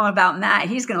don't know about Matt.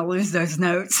 He's going to lose those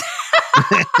notes.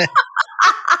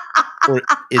 Or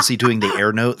is he doing the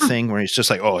air note thing where he's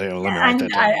just like, oh, here, let me write that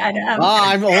down.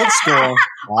 I'm old school.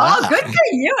 Oh, good for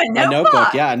you. A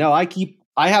notebook. Yeah, no,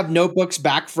 I have notebooks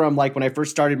back from like when I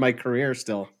first started my career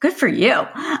still. Good for you.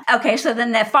 Okay, so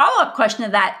then the follow-up question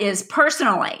to that is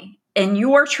personally, in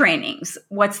your trainings,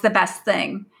 what's the best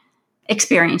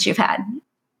experience you've had?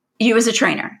 You as a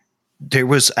trainer.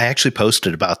 I actually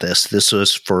posted about this. This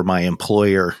was for my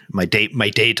employer, my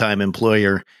daytime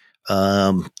employer.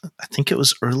 I think it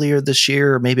was earlier this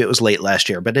year, or maybe it was late last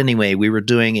year. But anyway, we were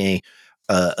doing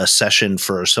a session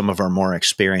for some of our more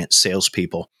experienced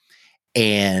salespeople,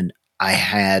 and I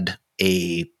had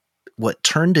what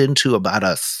turned into about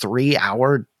a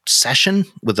 3-hour session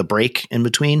with a break in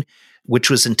between, which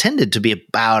was intended to be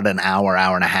about an hour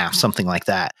and a half, something like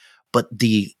that. But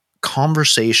the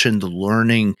conversation, the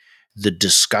learning, the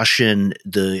discussion,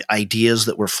 the ideas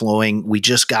that were flowing, we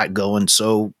just got going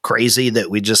so crazy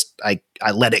that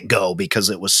I let it go because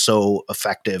it was so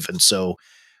effective and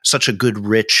such a good,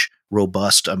 rich,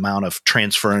 robust amount of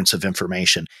transference of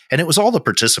information. And it was all the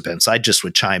participants. I just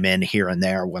would chime in here and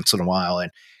there once in a while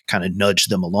and kind of nudge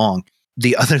them along.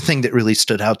 The other thing that really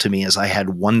stood out to me is I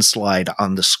had one slide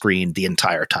on the screen the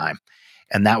entire time.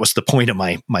 And that was the point of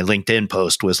my LinkedIn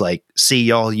post was like, see,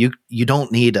 y'all, you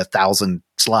don't need 1,000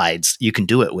 slides. You can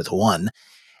do it with one.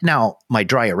 Now, my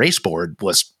dry erase board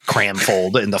was cram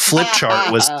full, and the flip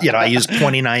chart was, I used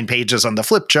 29 pages on the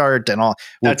flip chart and all.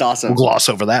 That's awesome. We'll gloss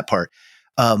over that part.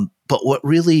 But what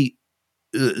really,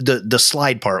 the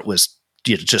slide part was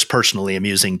just personally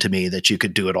amusing to me that you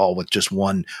could do it all with just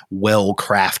one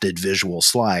well-crafted visual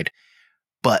slide.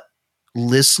 But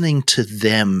listening to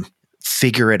them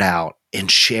figure it out and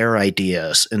share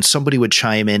ideas, and somebody would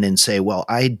chime in and say, well,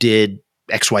 I did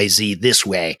XYZ this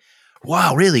way.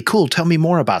 Wow, really cool. Tell me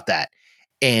more about that.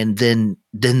 And then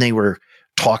they were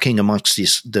talking amongst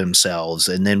themselves,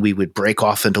 and then we would break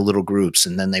off into little groups,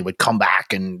 and then they would come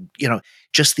back, and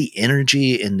just the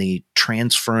energy and the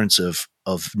transference of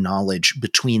knowledge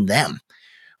between them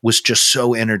was just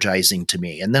so energizing to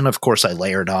me. And then, of course, I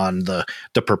layered on the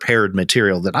prepared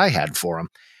material that I had for them.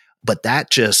 But that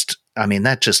just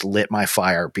lit my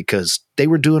fire because they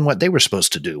were doing what they were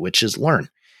supposed to do, which is learn.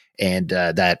 And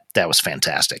that was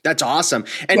fantastic. That's awesome.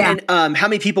 And how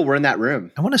many people were in that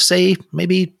room? I want to say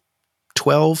maybe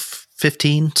 12,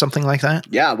 15, something like that.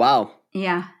 Yeah. Wow.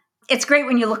 Yeah. it's great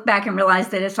when you look back and realize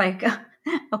that it's like,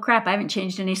 oh crap, I haven't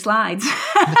changed any slides.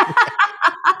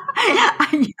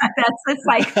 It's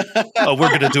like, oh, we're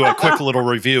going to do a quick little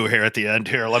review here at the end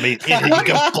here. Let me you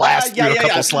go blast through a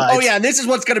couple slides. Oh yeah, and this is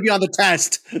what's going to be on the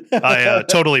test. I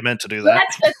totally meant to do that.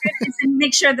 That's good to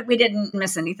make sure that we didn't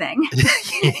miss anything.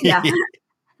 Yeah.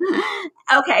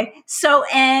 Okay. So,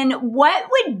 and what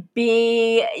would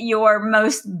be your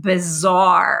most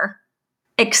bizarre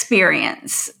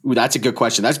experience? Ooh, that's a good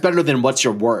question. That's better than what's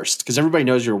your worst, because everybody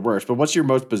knows your worst. But what's your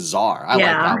most bizarre? I like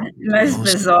that one. Most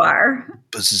bizarre.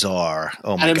 Bizarre.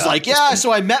 Oh my and it was God. like, yeah.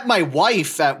 So I met my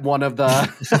wife at one of the.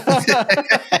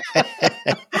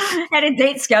 Had a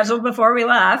date scheduled before we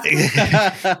left.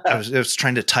 I was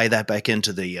trying to tie that back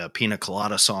into the Pina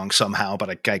Colada song somehow, but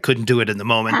I couldn't do it in the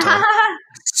moment.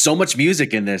 So much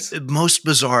music in this. Most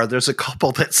bizarre. There's a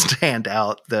couple that stand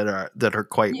out that are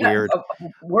quite weird.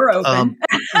 We're open.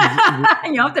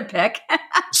 You don't have to pick.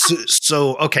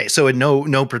 So in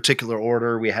no particular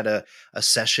order, we had a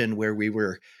session where we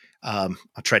were. I'll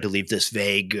try to leave this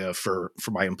vague for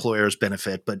my employer's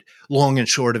benefit, but long and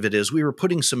short of it is we were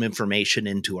putting some information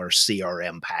into our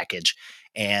CRM package,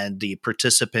 and the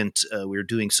participant we were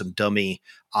doing some dummy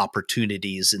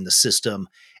opportunities in the system,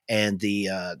 and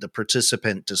the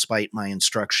participant, despite my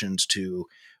instructions to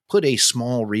put a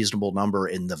small reasonable number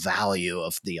in the value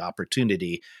of the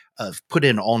opportunity, put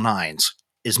in all nines.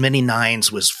 As many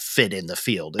nines was fit in the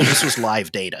field, and this was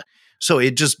live data. So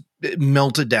it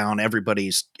melted down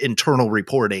everybody's internal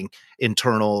reporting,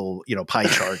 internal, pie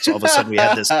charts. All of a sudden we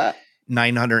had this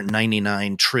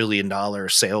 $999 trillion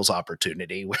sales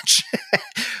opportunity, which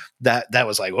that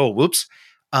was like, oh, whoops.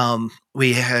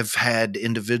 We have had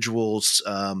individuals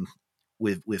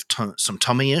with some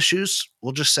tummy issues,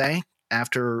 we'll just say,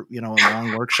 after, a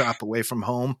long workshop away from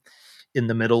home in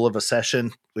the middle of a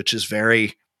session, which is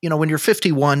very, when you're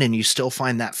 51 and you still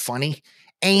find that funny,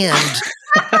 and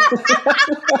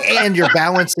and you're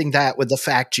balancing that with the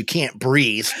fact you can't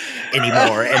breathe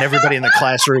anymore, and everybody in the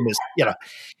classroom is,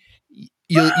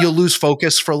 you'll lose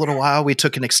focus for a little while. We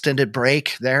took an extended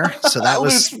break there, so that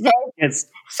was focus.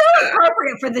 So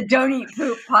appropriate for the Don't Eat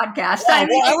Poop podcast. I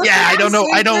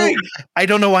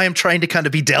don't know why I'm trying to kind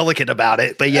of be delicate about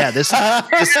it, but yeah, this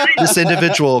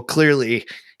individual clearly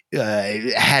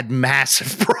had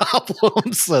massive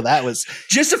problems. So that was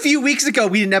just a few weeks ago.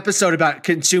 We did an episode about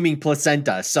consuming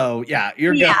placenta. So yeah,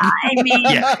 you're good. I mean,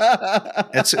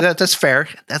 that's fair.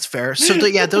 That's fair. So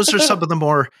those are some of the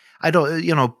more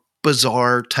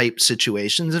bizarre type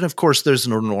situations, and of course, there's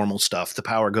no normal stuff. The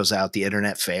power goes out, the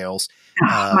internet fails.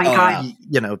 Oh my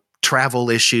God. Travel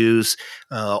issues,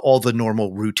 all the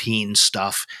normal routine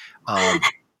stuff.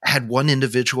 Had one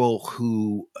individual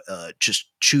who just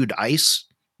chewed ice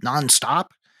nonstop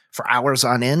for hours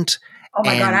on end. Oh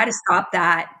my God, I had to stop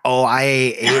that. Oh,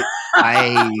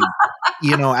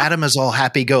 Adam is all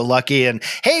happy-go-lucky and,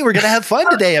 hey, we're going to have fun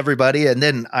today, everybody. And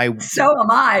then so am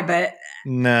I, but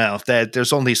no,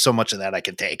 there's only so much of that I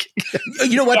can take.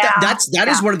 You know what? Yeah, that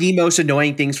is one of the most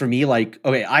annoying things for me. Like,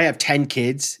 okay, I have 10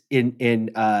 kids in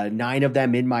 9 of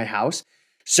them in my house.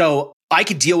 So I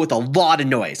could deal with a lot of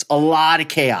noise, a lot of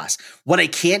chaos. What I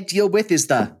can't deal with is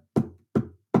the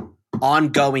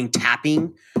ongoing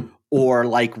tapping or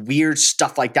like weird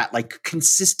stuff like that. Like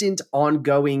consistent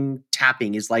ongoing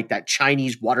tapping is like that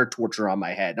Chinese water torture on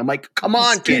my head. I'm like, come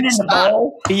on, kids.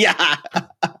 Yeah.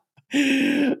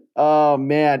 Oh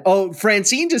man. Oh,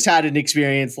 Francine just had an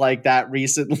experience like that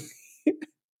recently.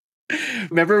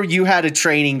 Remember you had a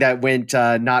training that went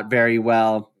not very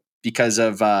well because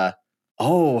of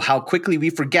how quickly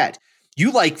we forget.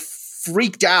 You like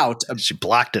freaked out. She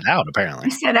blocked it out, apparently. I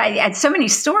said I had so many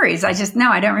stories. I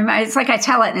don't remember. It's like I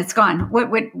tell it and it's gone.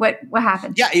 What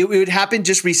happened? Yeah, it happened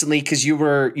just recently because you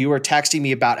were texting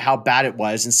me about how bad it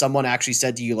was, and someone actually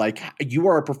said to you, like, you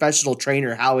are a professional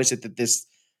trainer. How is it that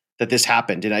this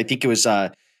happened? And I think it was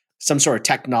some sort of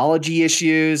technology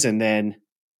issues, and then,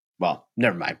 well,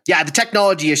 never mind. Yeah, the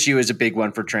technology issue is a big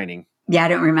one for training. Yeah, I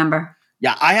don't remember.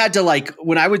 Yeah, I had to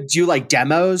when I would do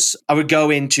demos, I would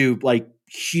go into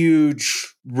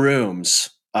huge rooms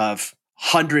of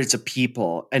hundreds of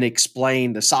people and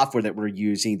explain the software that we're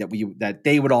using that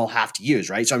they would all have to use,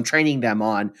 right? So I'm training them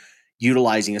on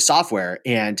utilizing a software.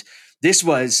 And this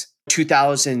was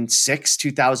 2006,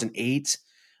 2008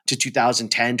 to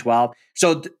 2010, 12.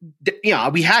 So,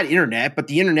 we had internet, but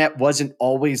the internet wasn't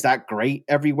always that great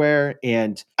everywhere.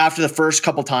 And after the first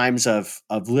couple times of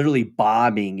literally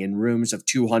bombing in rooms of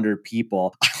 200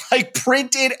 people, I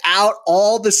printed out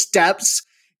all the steps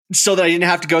so that I didn't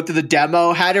have to go through the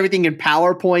demo, had everything in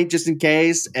PowerPoint just in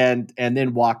case, and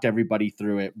then walked everybody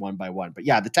through it one by one. But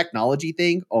yeah, the technology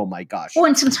thing, oh my gosh. Well,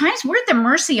 and sometimes we're at the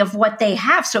mercy of what they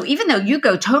have. So even though you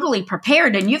go totally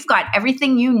prepared and you've got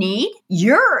everything you need,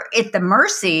 you're at the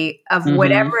mercy of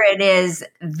whatever it is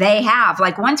they have.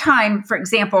 Like one time, for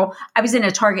example, I was in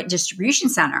a Target distribution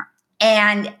center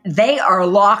and they are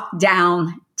locked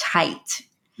down tight.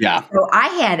 Yeah. So I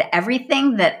had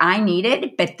everything that I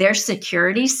needed, but their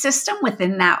security system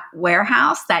within that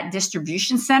warehouse, that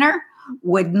distribution center,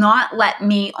 would not let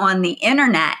me on the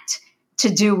internet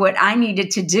to do what I needed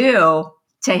to do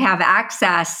to have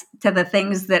access to the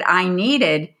things that I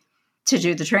needed to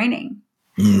do the training.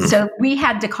 So we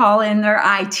had to call in their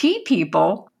IT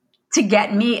people to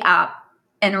get me up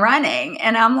and running.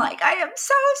 And I'm like, I am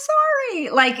so sorry.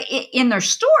 Like in their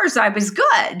stores, I was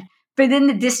good. But in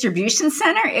the distribution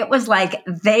center, it was like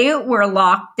they were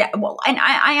locked down. Well, and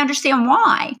I understand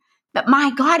why. But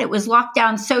my God, it was locked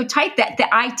down so tight that the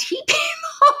IT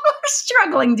people were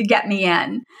struggling to get me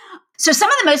in. So some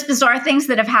of the most bizarre things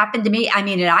that have happened to me, I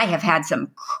mean, and I have had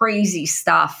some crazy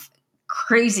stuff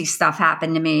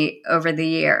happen to me over the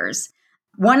years.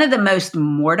 One of the most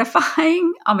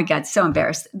mortifying, oh my God, so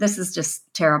embarrassed. This is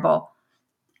just terrible.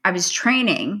 I was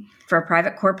training for a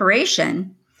private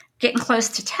corporation, getting close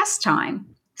to test time.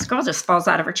 This girl just falls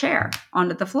out of her chair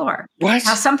onto the floor. What?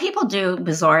 Now, some people do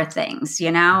bizarre things,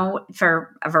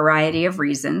 for a variety of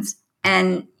reasons.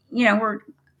 And, we're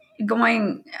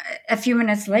going a few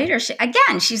minutes later,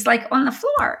 she's like on the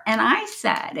floor. And I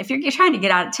said, if you're trying to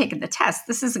get out of taking the test,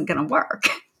 this isn't going to work.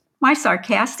 Am I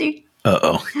sarcastic?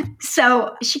 Uh-oh.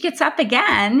 So she gets up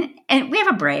again and we have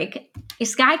a break.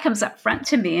 This guy comes up front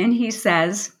to me and he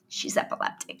says, she's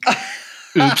epileptic.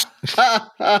 Oops.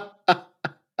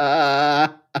 I'm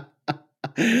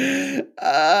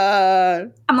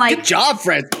like, good job,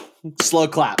 Fred. Slow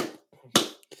clap.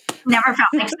 Never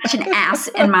felt like such an ass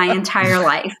in my entire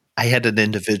life. I had an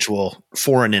individual,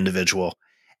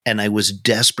 and I was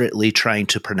desperately trying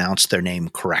to pronounce their name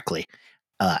correctly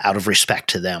out of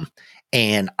respect to them.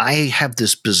 And I have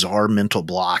this bizarre mental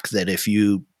block that if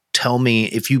you tell me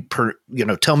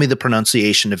the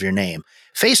pronunciation of your name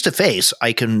face to face,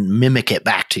 I can mimic it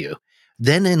back to you.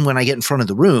 Then when I get in front of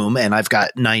the room and I've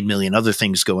got 9 million other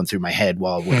things going through my head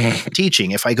while we're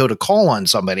teaching, if I go to call on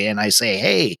somebody and I say,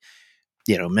 hey,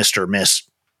 Mr. Miss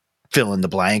fill in the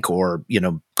blank, or,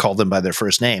 call them by their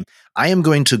first name, I am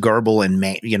going to garble and,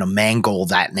 mangle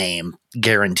that name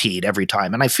guaranteed every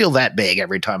time. And I feel that big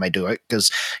every time I do it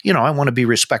because, I want to be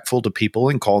respectful to people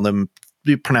and call them,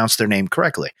 pronounce their name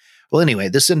correctly. Well, anyway,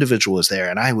 this individual was there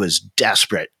and I was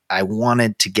desperate. I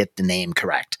wanted to get the name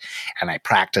correct. And I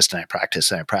practiced and I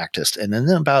practiced and I practiced. And then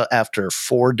about after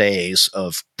 4 days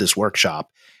of this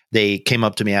workshop, they came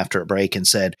up to me after a break and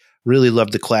said, really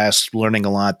loved the class, learning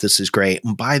a lot. This is great.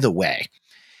 And by the way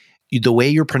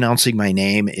you're pronouncing my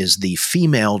name is the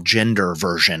female gender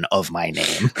version of my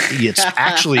name. It's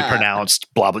actually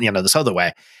pronounced blah, blah, this other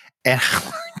way. And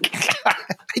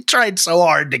I tried so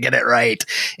hard to get it right.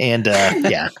 And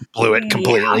blew it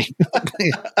completely.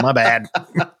 My bad.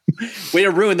 Way to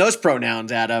ruin those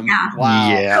pronouns, Adam. Yeah. Wow.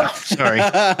 Yeah. Sorry.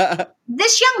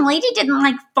 This young lady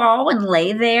didn't fall and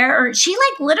lay there. Or she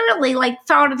literally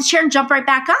fell out of the chair and jumped right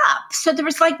back up. So there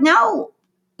was no.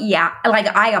 Yeah.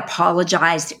 I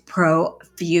apologized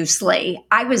profusely.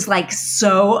 I was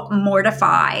so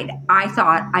mortified. I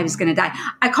thought I was going to die.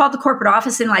 I called the corporate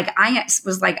office and I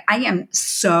was I am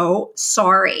so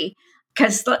sorry.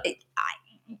 Because I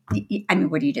mean,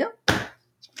 what do you do?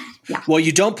 Yeah. Well,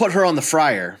 you don't put her on the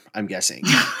fryer, I'm guessing.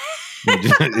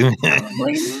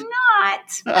 Probably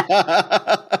not.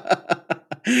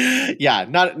 Yeah,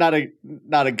 not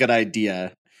a good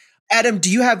idea. Adam,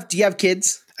 do you have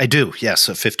kids? I do. Yes,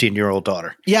 a 15-year-old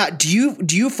daughter. Yeah. Do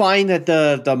you find that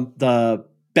the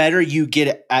better you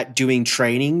get at doing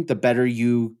training, the better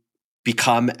you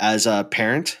become as a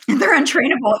parent? They're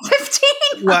untrainable at 15.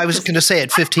 Well, I was going to say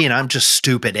at 15, I'm just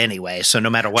stupid anyway. So no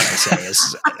matter what I say,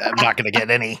 I'm not going to get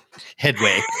any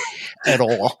headway at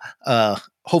all.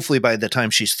 Hopefully by the time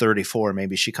she's 34,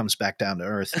 maybe she comes back down to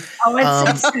earth. Oh,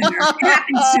 it's sooner. It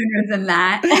happens sooner than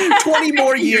that. 20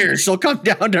 more years, she'll come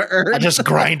down to earth. I just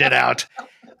grind it out.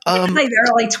 The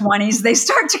early 20s, they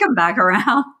start to come back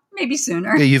around. Maybe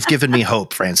sooner. You've given me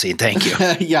hope, Francine. Thank you.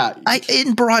 Yeah.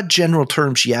 In broad general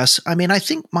terms, yes. I mean, I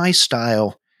think my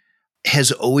style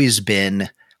has always been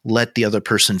let the other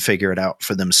person figure it out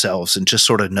for themselves and just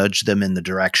sort of nudge them in the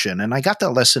direction. And I got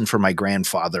that lesson from my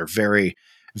grandfather very,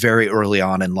 very early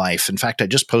on in life. In fact, I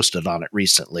just posted on it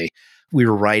recently. We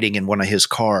were riding in one of his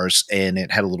cars and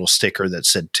it had a little sticker that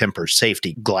said temper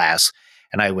safety glass.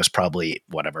 And I was probably,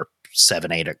 6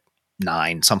 7, 8, or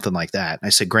 9, something like that. I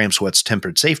said, Gramps, what's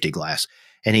tempered safety glass?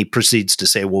 And he proceeds to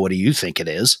say, well, what do you think it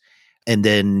is? And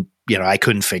then, I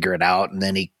couldn't figure it out. And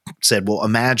then he said, well,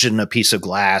 imagine a piece of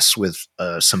glass with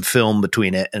some film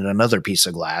between it and another piece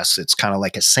of glass. It's kind of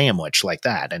like a sandwich like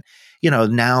that. And,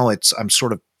 now I'm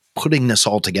sort of putting this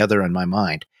all together in my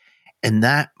mind. And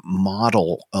that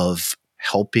model of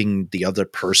helping the other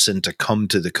person to come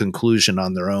to the conclusion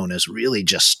on their own has really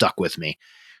just stuck with me.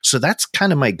 So that's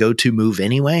kind of my go-to move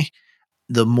anyway.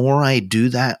 The more I do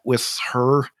that with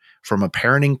her from a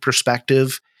parenting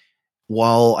perspective,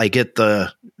 while I get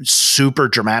the super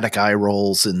dramatic eye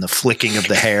rolls and the flicking of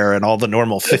the hair and all the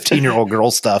normal 15-year-old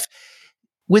girl stuff,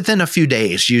 within a few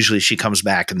days, usually she comes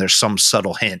back and there's some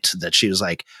subtle hint that she was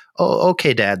like, oh,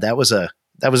 okay, Dad, that was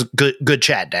good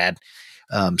chat, Dad.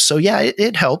 So yeah,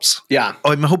 it helps. Yeah.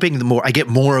 I'm hoping I get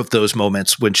more of those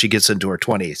moments when she gets into her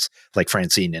 20s, like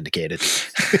Francine indicated.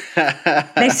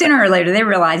 They sooner or later, they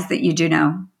realize that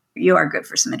you are good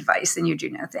for some advice and you do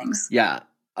know things. Yeah.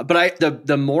 But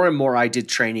the more and more I did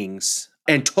trainings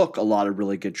and took a lot of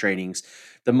really good trainings,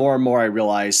 the more and more I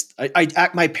realized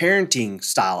my parenting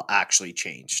style actually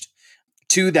changed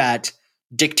to that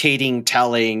dictating,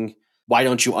 telling, why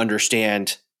don't you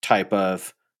understand type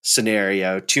of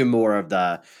scenario, to more of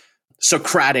the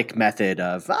Socratic method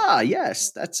of,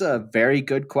 yes, that's a very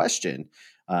good question.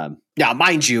 Now,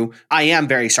 mind you, I am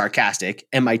very sarcastic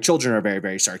and my children are very,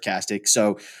 very sarcastic.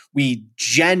 So we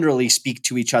generally speak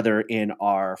to each other in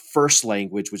our first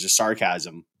language, which is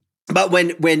sarcasm. But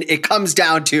when it comes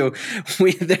down to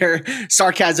their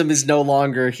sarcasm is no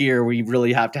longer here, we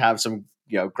really have to have some,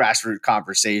 grassroots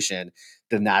conversation.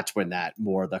 Then that's when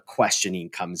the questioning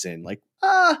comes in. Like,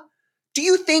 do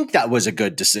you think that was a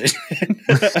good decision?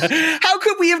 How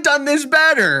could we have done this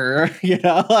better?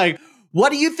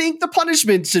 What do you think the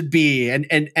punishment should be?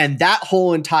 And that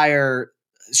whole entire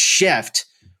shift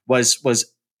was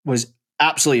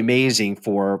absolutely amazing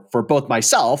for both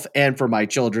myself and for my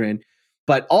children.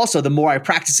 But also, the more I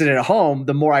practice it at home,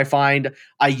 the more I find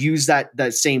I use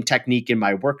that same technique in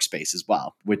my workspace as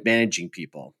well with managing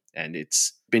people. And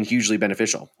it's been hugely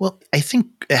beneficial. Well, I think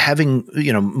having,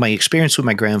 my experience with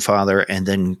my grandfather and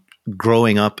then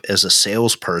growing up as a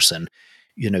salesperson,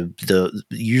 you're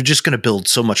just going to build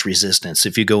so much resistance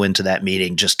if you go into that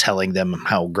meeting just telling them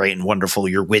how great and wonderful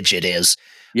your widget is.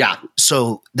 Yeah.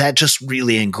 So that just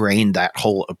really ingrained that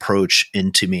whole approach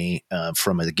into me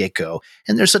from the get-go.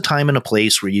 And there's a time and a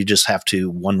place where you just have to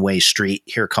one-way street.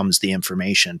 Here comes the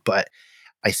information. But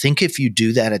I think if you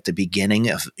do that at the beginning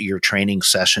of your training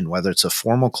session, whether it's a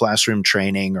formal classroom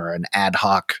training or an ad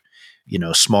hoc,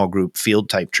 small group field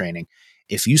type training,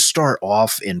 if you start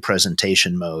off in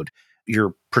presentation mode,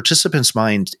 your participant's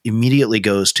mind immediately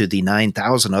goes to the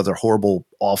 9,000 other horrible,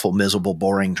 awful, miserable,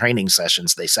 boring training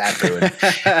sessions they sat through.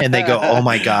 And they go, oh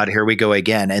my God, here we go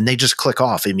again. And they just click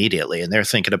off immediately. And they're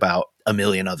thinking about a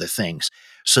million other things.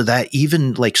 So that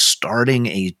even like starting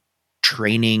a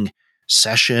training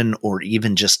session or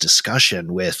even just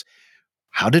discussion with,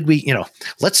 how did we,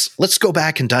 let's go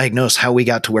back and diagnose how we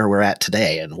got to where we're at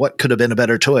today and what could have been a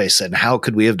better choice and how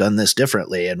could we have done this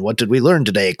differently and what did we learn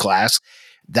today, class?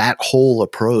 That whole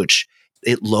approach,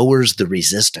 it lowers the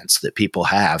resistance that people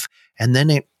have. And then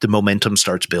the momentum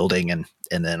starts building and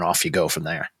then off you go from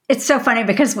there. It's so funny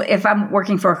because if I'm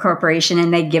working for a corporation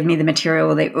and they give me the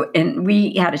material, and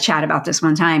we had a chat about this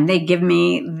one time, they give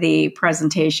me the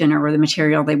presentation or the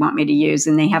material they want me to use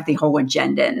and they have the whole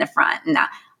agenda in the front. And I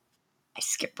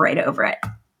skip right over it.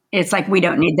 It's like, we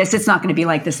don't need this. It's not going to be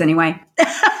like this anyway.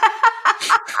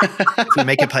 If we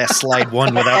make it past slide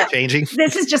 1 without changing.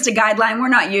 This is just a guideline. We're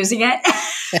not using it.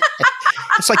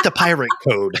 It's like the pirate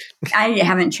code. I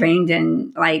haven't trained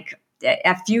in like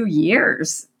a few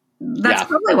years. That's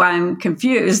probably why I'm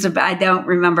confused. I don't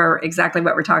remember exactly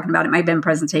what we're talking about. It might have been a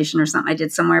presentation or something I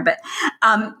did somewhere. But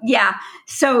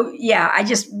So I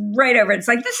just right over it. It's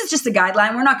like, this is just a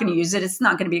guideline. We're not going to use it. It's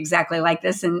not going to be exactly like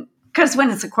this. And because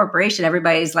when it's a corporation,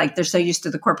 everybody's like, they're so used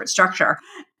to the corporate structure.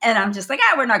 And I'm just like,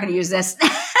 we're not going to use this.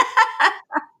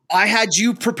 I had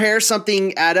you prepare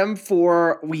something, Adam,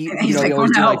 for we like,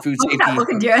 always do like food safety. That look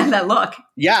and that look.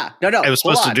 Yeah, no. I was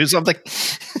supposed to do something.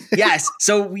 Yes.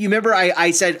 So you remember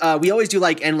I said we always do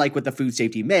like with the food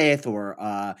safety myth or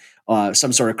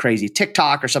some sort of crazy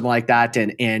TikTok or something like that,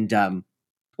 and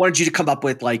wanted you to come up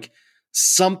with like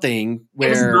something where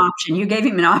it was an option. You gave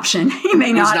him an option. He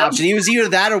may not. It was an option. He was either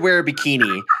that or wear a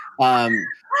bikini.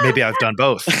 Maybe I've done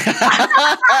both.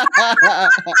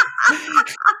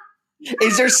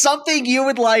 Is there something you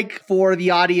would like for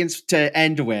the audience to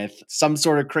end with? Some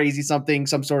sort of crazy something,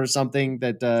 some sort of something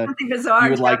that Something bizarre. you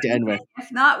would like to Jeff, end with?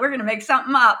 if not, we're going to make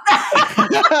something up.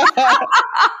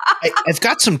 I've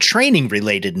got some training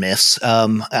related myths.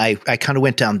 I kind of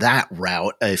went down that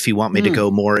route. If you want me to go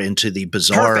more into the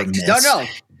bizarre Perfect.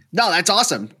 myths. No, that's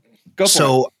awesome. Go for it.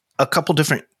 So a couple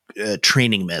different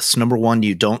training myths. Number one,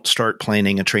 you don't start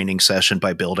planning a training session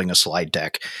by building a slide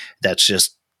deck.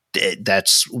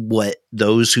 That's what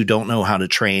those who don't know how to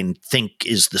train think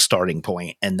is the starting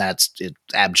point, and that's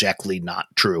abjectly not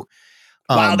true.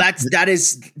 Wow, that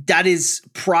is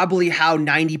probably how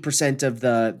 90% of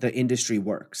the industry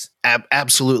works.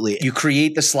 Absolutely. You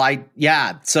create the slide.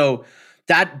 Yeah. So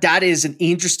that is an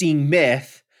interesting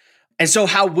myth. And so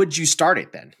how would you start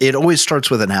it then? It always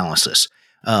starts with analysis.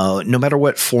 No matter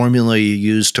what formula you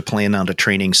use to plan out a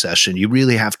training session, you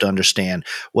really have to understand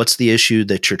what's the issue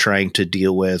that you're trying to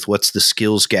deal with, what's the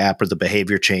skills gap or the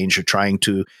behavior change you're trying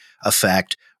to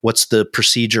affect, what's the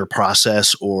procedure,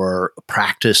 process, or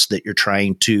practice that you're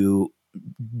trying to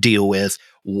deal with.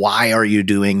 Why are you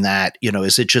doing that?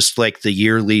 Is it just like the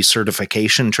yearly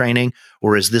certification training,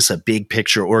 or is this a big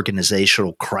picture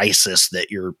organizational crisis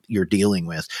that you're dealing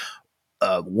with?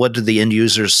 What do the end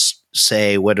users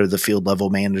say? What do the field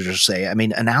level managers say? I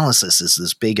mean, analysis is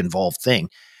this big involved thing.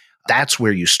 That's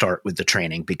where you start with the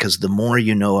training, because the more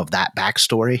you know of that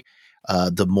backstory,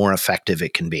 the more effective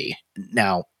it can be.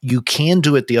 Now, you can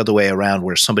do it the other way around,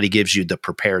 where somebody gives you the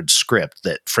prepared script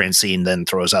that Francine then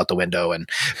throws out the window and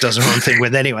does her own thing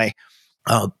with anyway.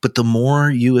 But the more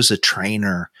you as a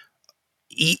trainer,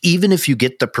 even if you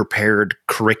get the prepared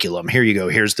curriculum, here you go,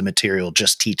 here's the material,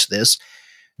 just teach this,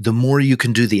 the more you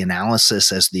can do the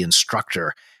analysis as the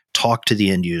instructor, talk to the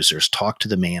end users, talk to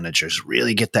the managers,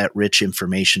 really get that rich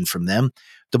information from them,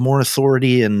 the more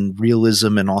authority and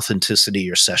realism and authenticity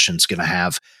your session's going to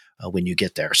have when you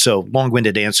get there. So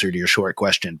long-winded answer to your short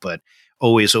question, but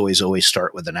always, always, always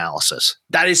start with analysis.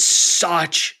 That is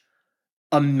such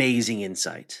amazing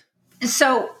insight.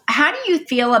 So how do you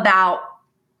feel about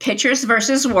pictures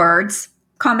versus words,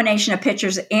 combination of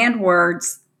pictures and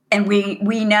words? And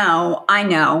I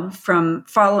know from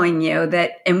following you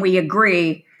that, and we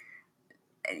agree,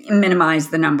 minimize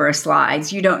the number of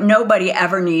slides. Nobody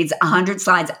ever needs 100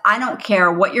 slides. I don't care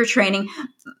what you're training.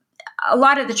 A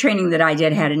lot of the training that I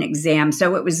did had an exam.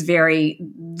 So it was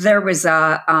there was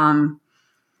a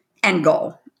end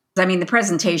goal. I mean, the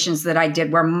presentations that I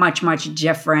did were much, much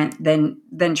different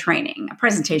than training. A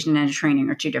presentation and a training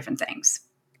are two different things.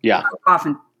 Yeah.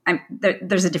 Often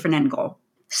there's a different end goal.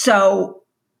 So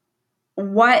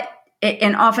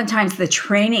and oftentimes the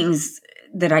trainings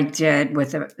that I did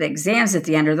with the exams at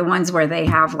the end are the ones where they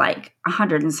have like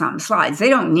 100 and something slides. They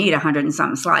don't need 100 and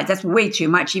something slides. That's way too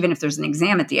much, even if there's an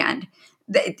exam at the end.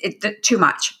 Too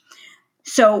much.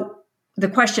 So the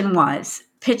question was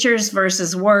pictures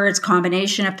versus words,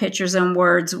 combination of pictures and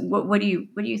words. What do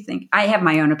you think? I have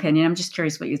my own opinion. I'm just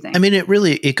curious what you think. I mean,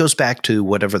 it goes back to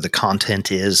whatever the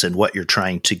content is and what you're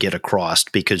trying to get across,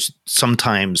 because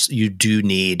sometimes you do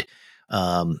need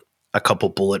a couple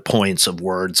bullet points of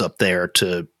words up there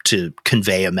to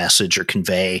convey a message or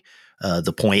convey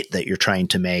the point that you're trying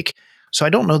to make. So I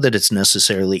don't know that it's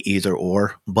necessarily either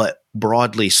or, but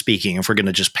broadly speaking, if we're going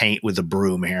to just paint with a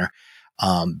broom here,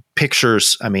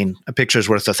 pictures, I mean, a picture's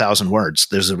worth 1,000 words.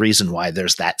 There's a reason why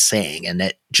there's that saying, and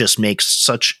it just makes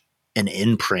such an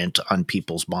imprint on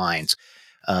people's minds.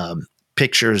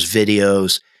 Pictures,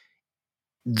 videos,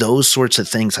 those sorts of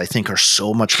things I think are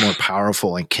so much more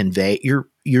powerful and convey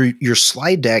your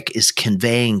slide deck is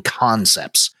conveying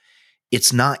concepts.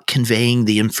 It's not conveying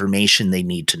the information they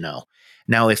need to know.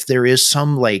 Now, if there is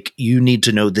some, like, you need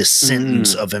to know this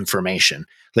sentence of information,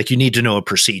 like you need to know a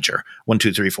procedure, 1,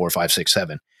 2, 3, 4, 5, 6,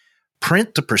 7,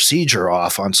 print the procedure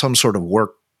off on some sort of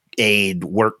work aid,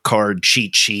 work card,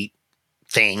 cheat sheet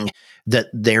thing that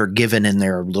they're given in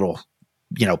their little,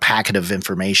 packet of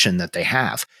information that they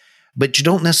have. But you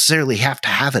don't necessarily have to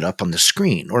have it up on the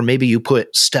screen. Or maybe you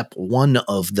put step 1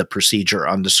 of the procedure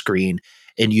on the screen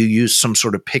and you use some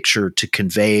sort of picture to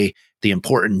convey the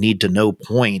important need to know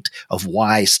point of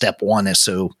why step 1 is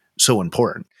so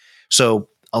important. So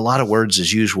a lot of words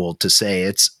as usual to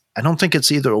say I don't think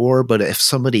it's either or, but if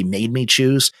somebody made me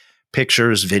choose,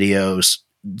 pictures, videos,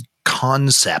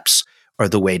 concepts are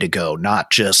the way to go,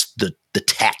 not just the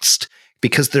text,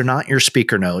 because they're not your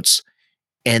speaker notes.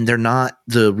 And they're not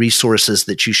the resources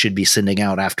that you should be sending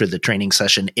out after the training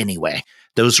session anyway.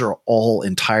 Those are all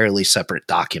entirely separate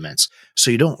documents.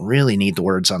 So you don't really need the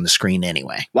words on the screen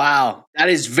anyway. Wow. That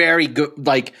is very good.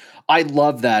 Like, I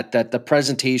love that the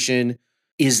presentation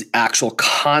is actual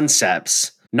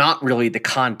concepts, not really the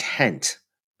content.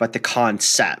 but the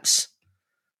concepts.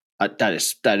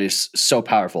 That is so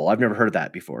powerful. I've never heard of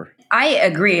that before. I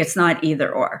agree. It's not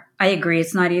either or.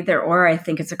 I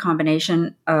think it's a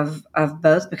combination of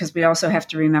both, because we also have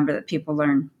to remember that people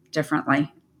learn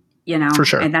differently, For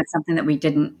sure. And that's something that we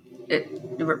didn't,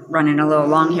 we're running a little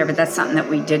long here, but that's something that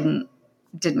we didn't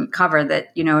cover, that,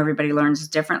 everybody learns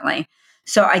differently.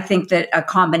 So I think that a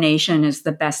combination is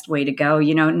the best way to go.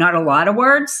 Not a lot of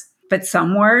words, but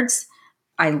some words.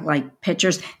 I like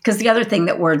pictures, because the other thing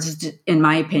that words, in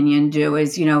my opinion, do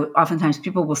is, oftentimes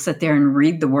people will sit there and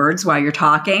read the words while you're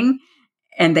talking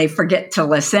and they forget to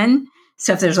listen.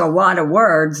 So if there's a lot of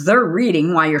words, they're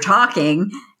reading while you're talking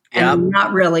and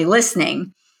not really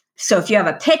listening. So if you have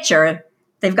a picture,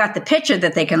 they've got the picture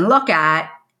that they can look at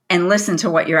and listen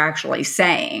to what you're actually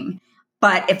saying.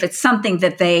 But if it's something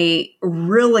that they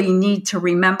really need to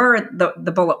remember,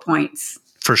 the bullet points.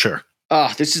 For sure.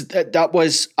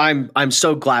 I'm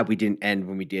so glad we didn't end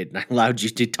when we did, and I allowed you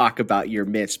to talk about your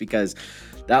myths, because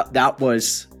that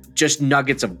was just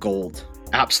nuggets of gold,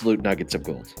 absolute nuggets of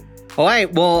gold. All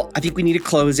right, well, I think we need to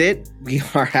close it. We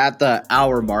are at the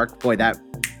hour mark. Boy, that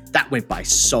went by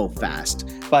so fast.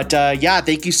 But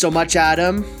thank you so much,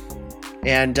 Adam.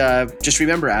 And just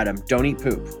remember, Adam, don't eat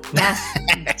poop. Yes,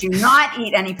 do not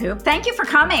eat any poop. Thank you for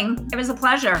coming. It was a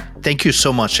pleasure. Thank you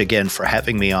so much again for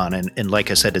having me on. And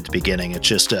like I said at the beginning,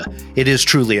 it is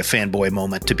truly a fanboy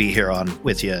moment to be here on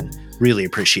with you, and really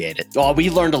appreciate it. Oh,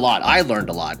 we learned a lot. I learned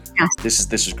a lot. Yeah.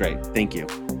 This is great. Thank you.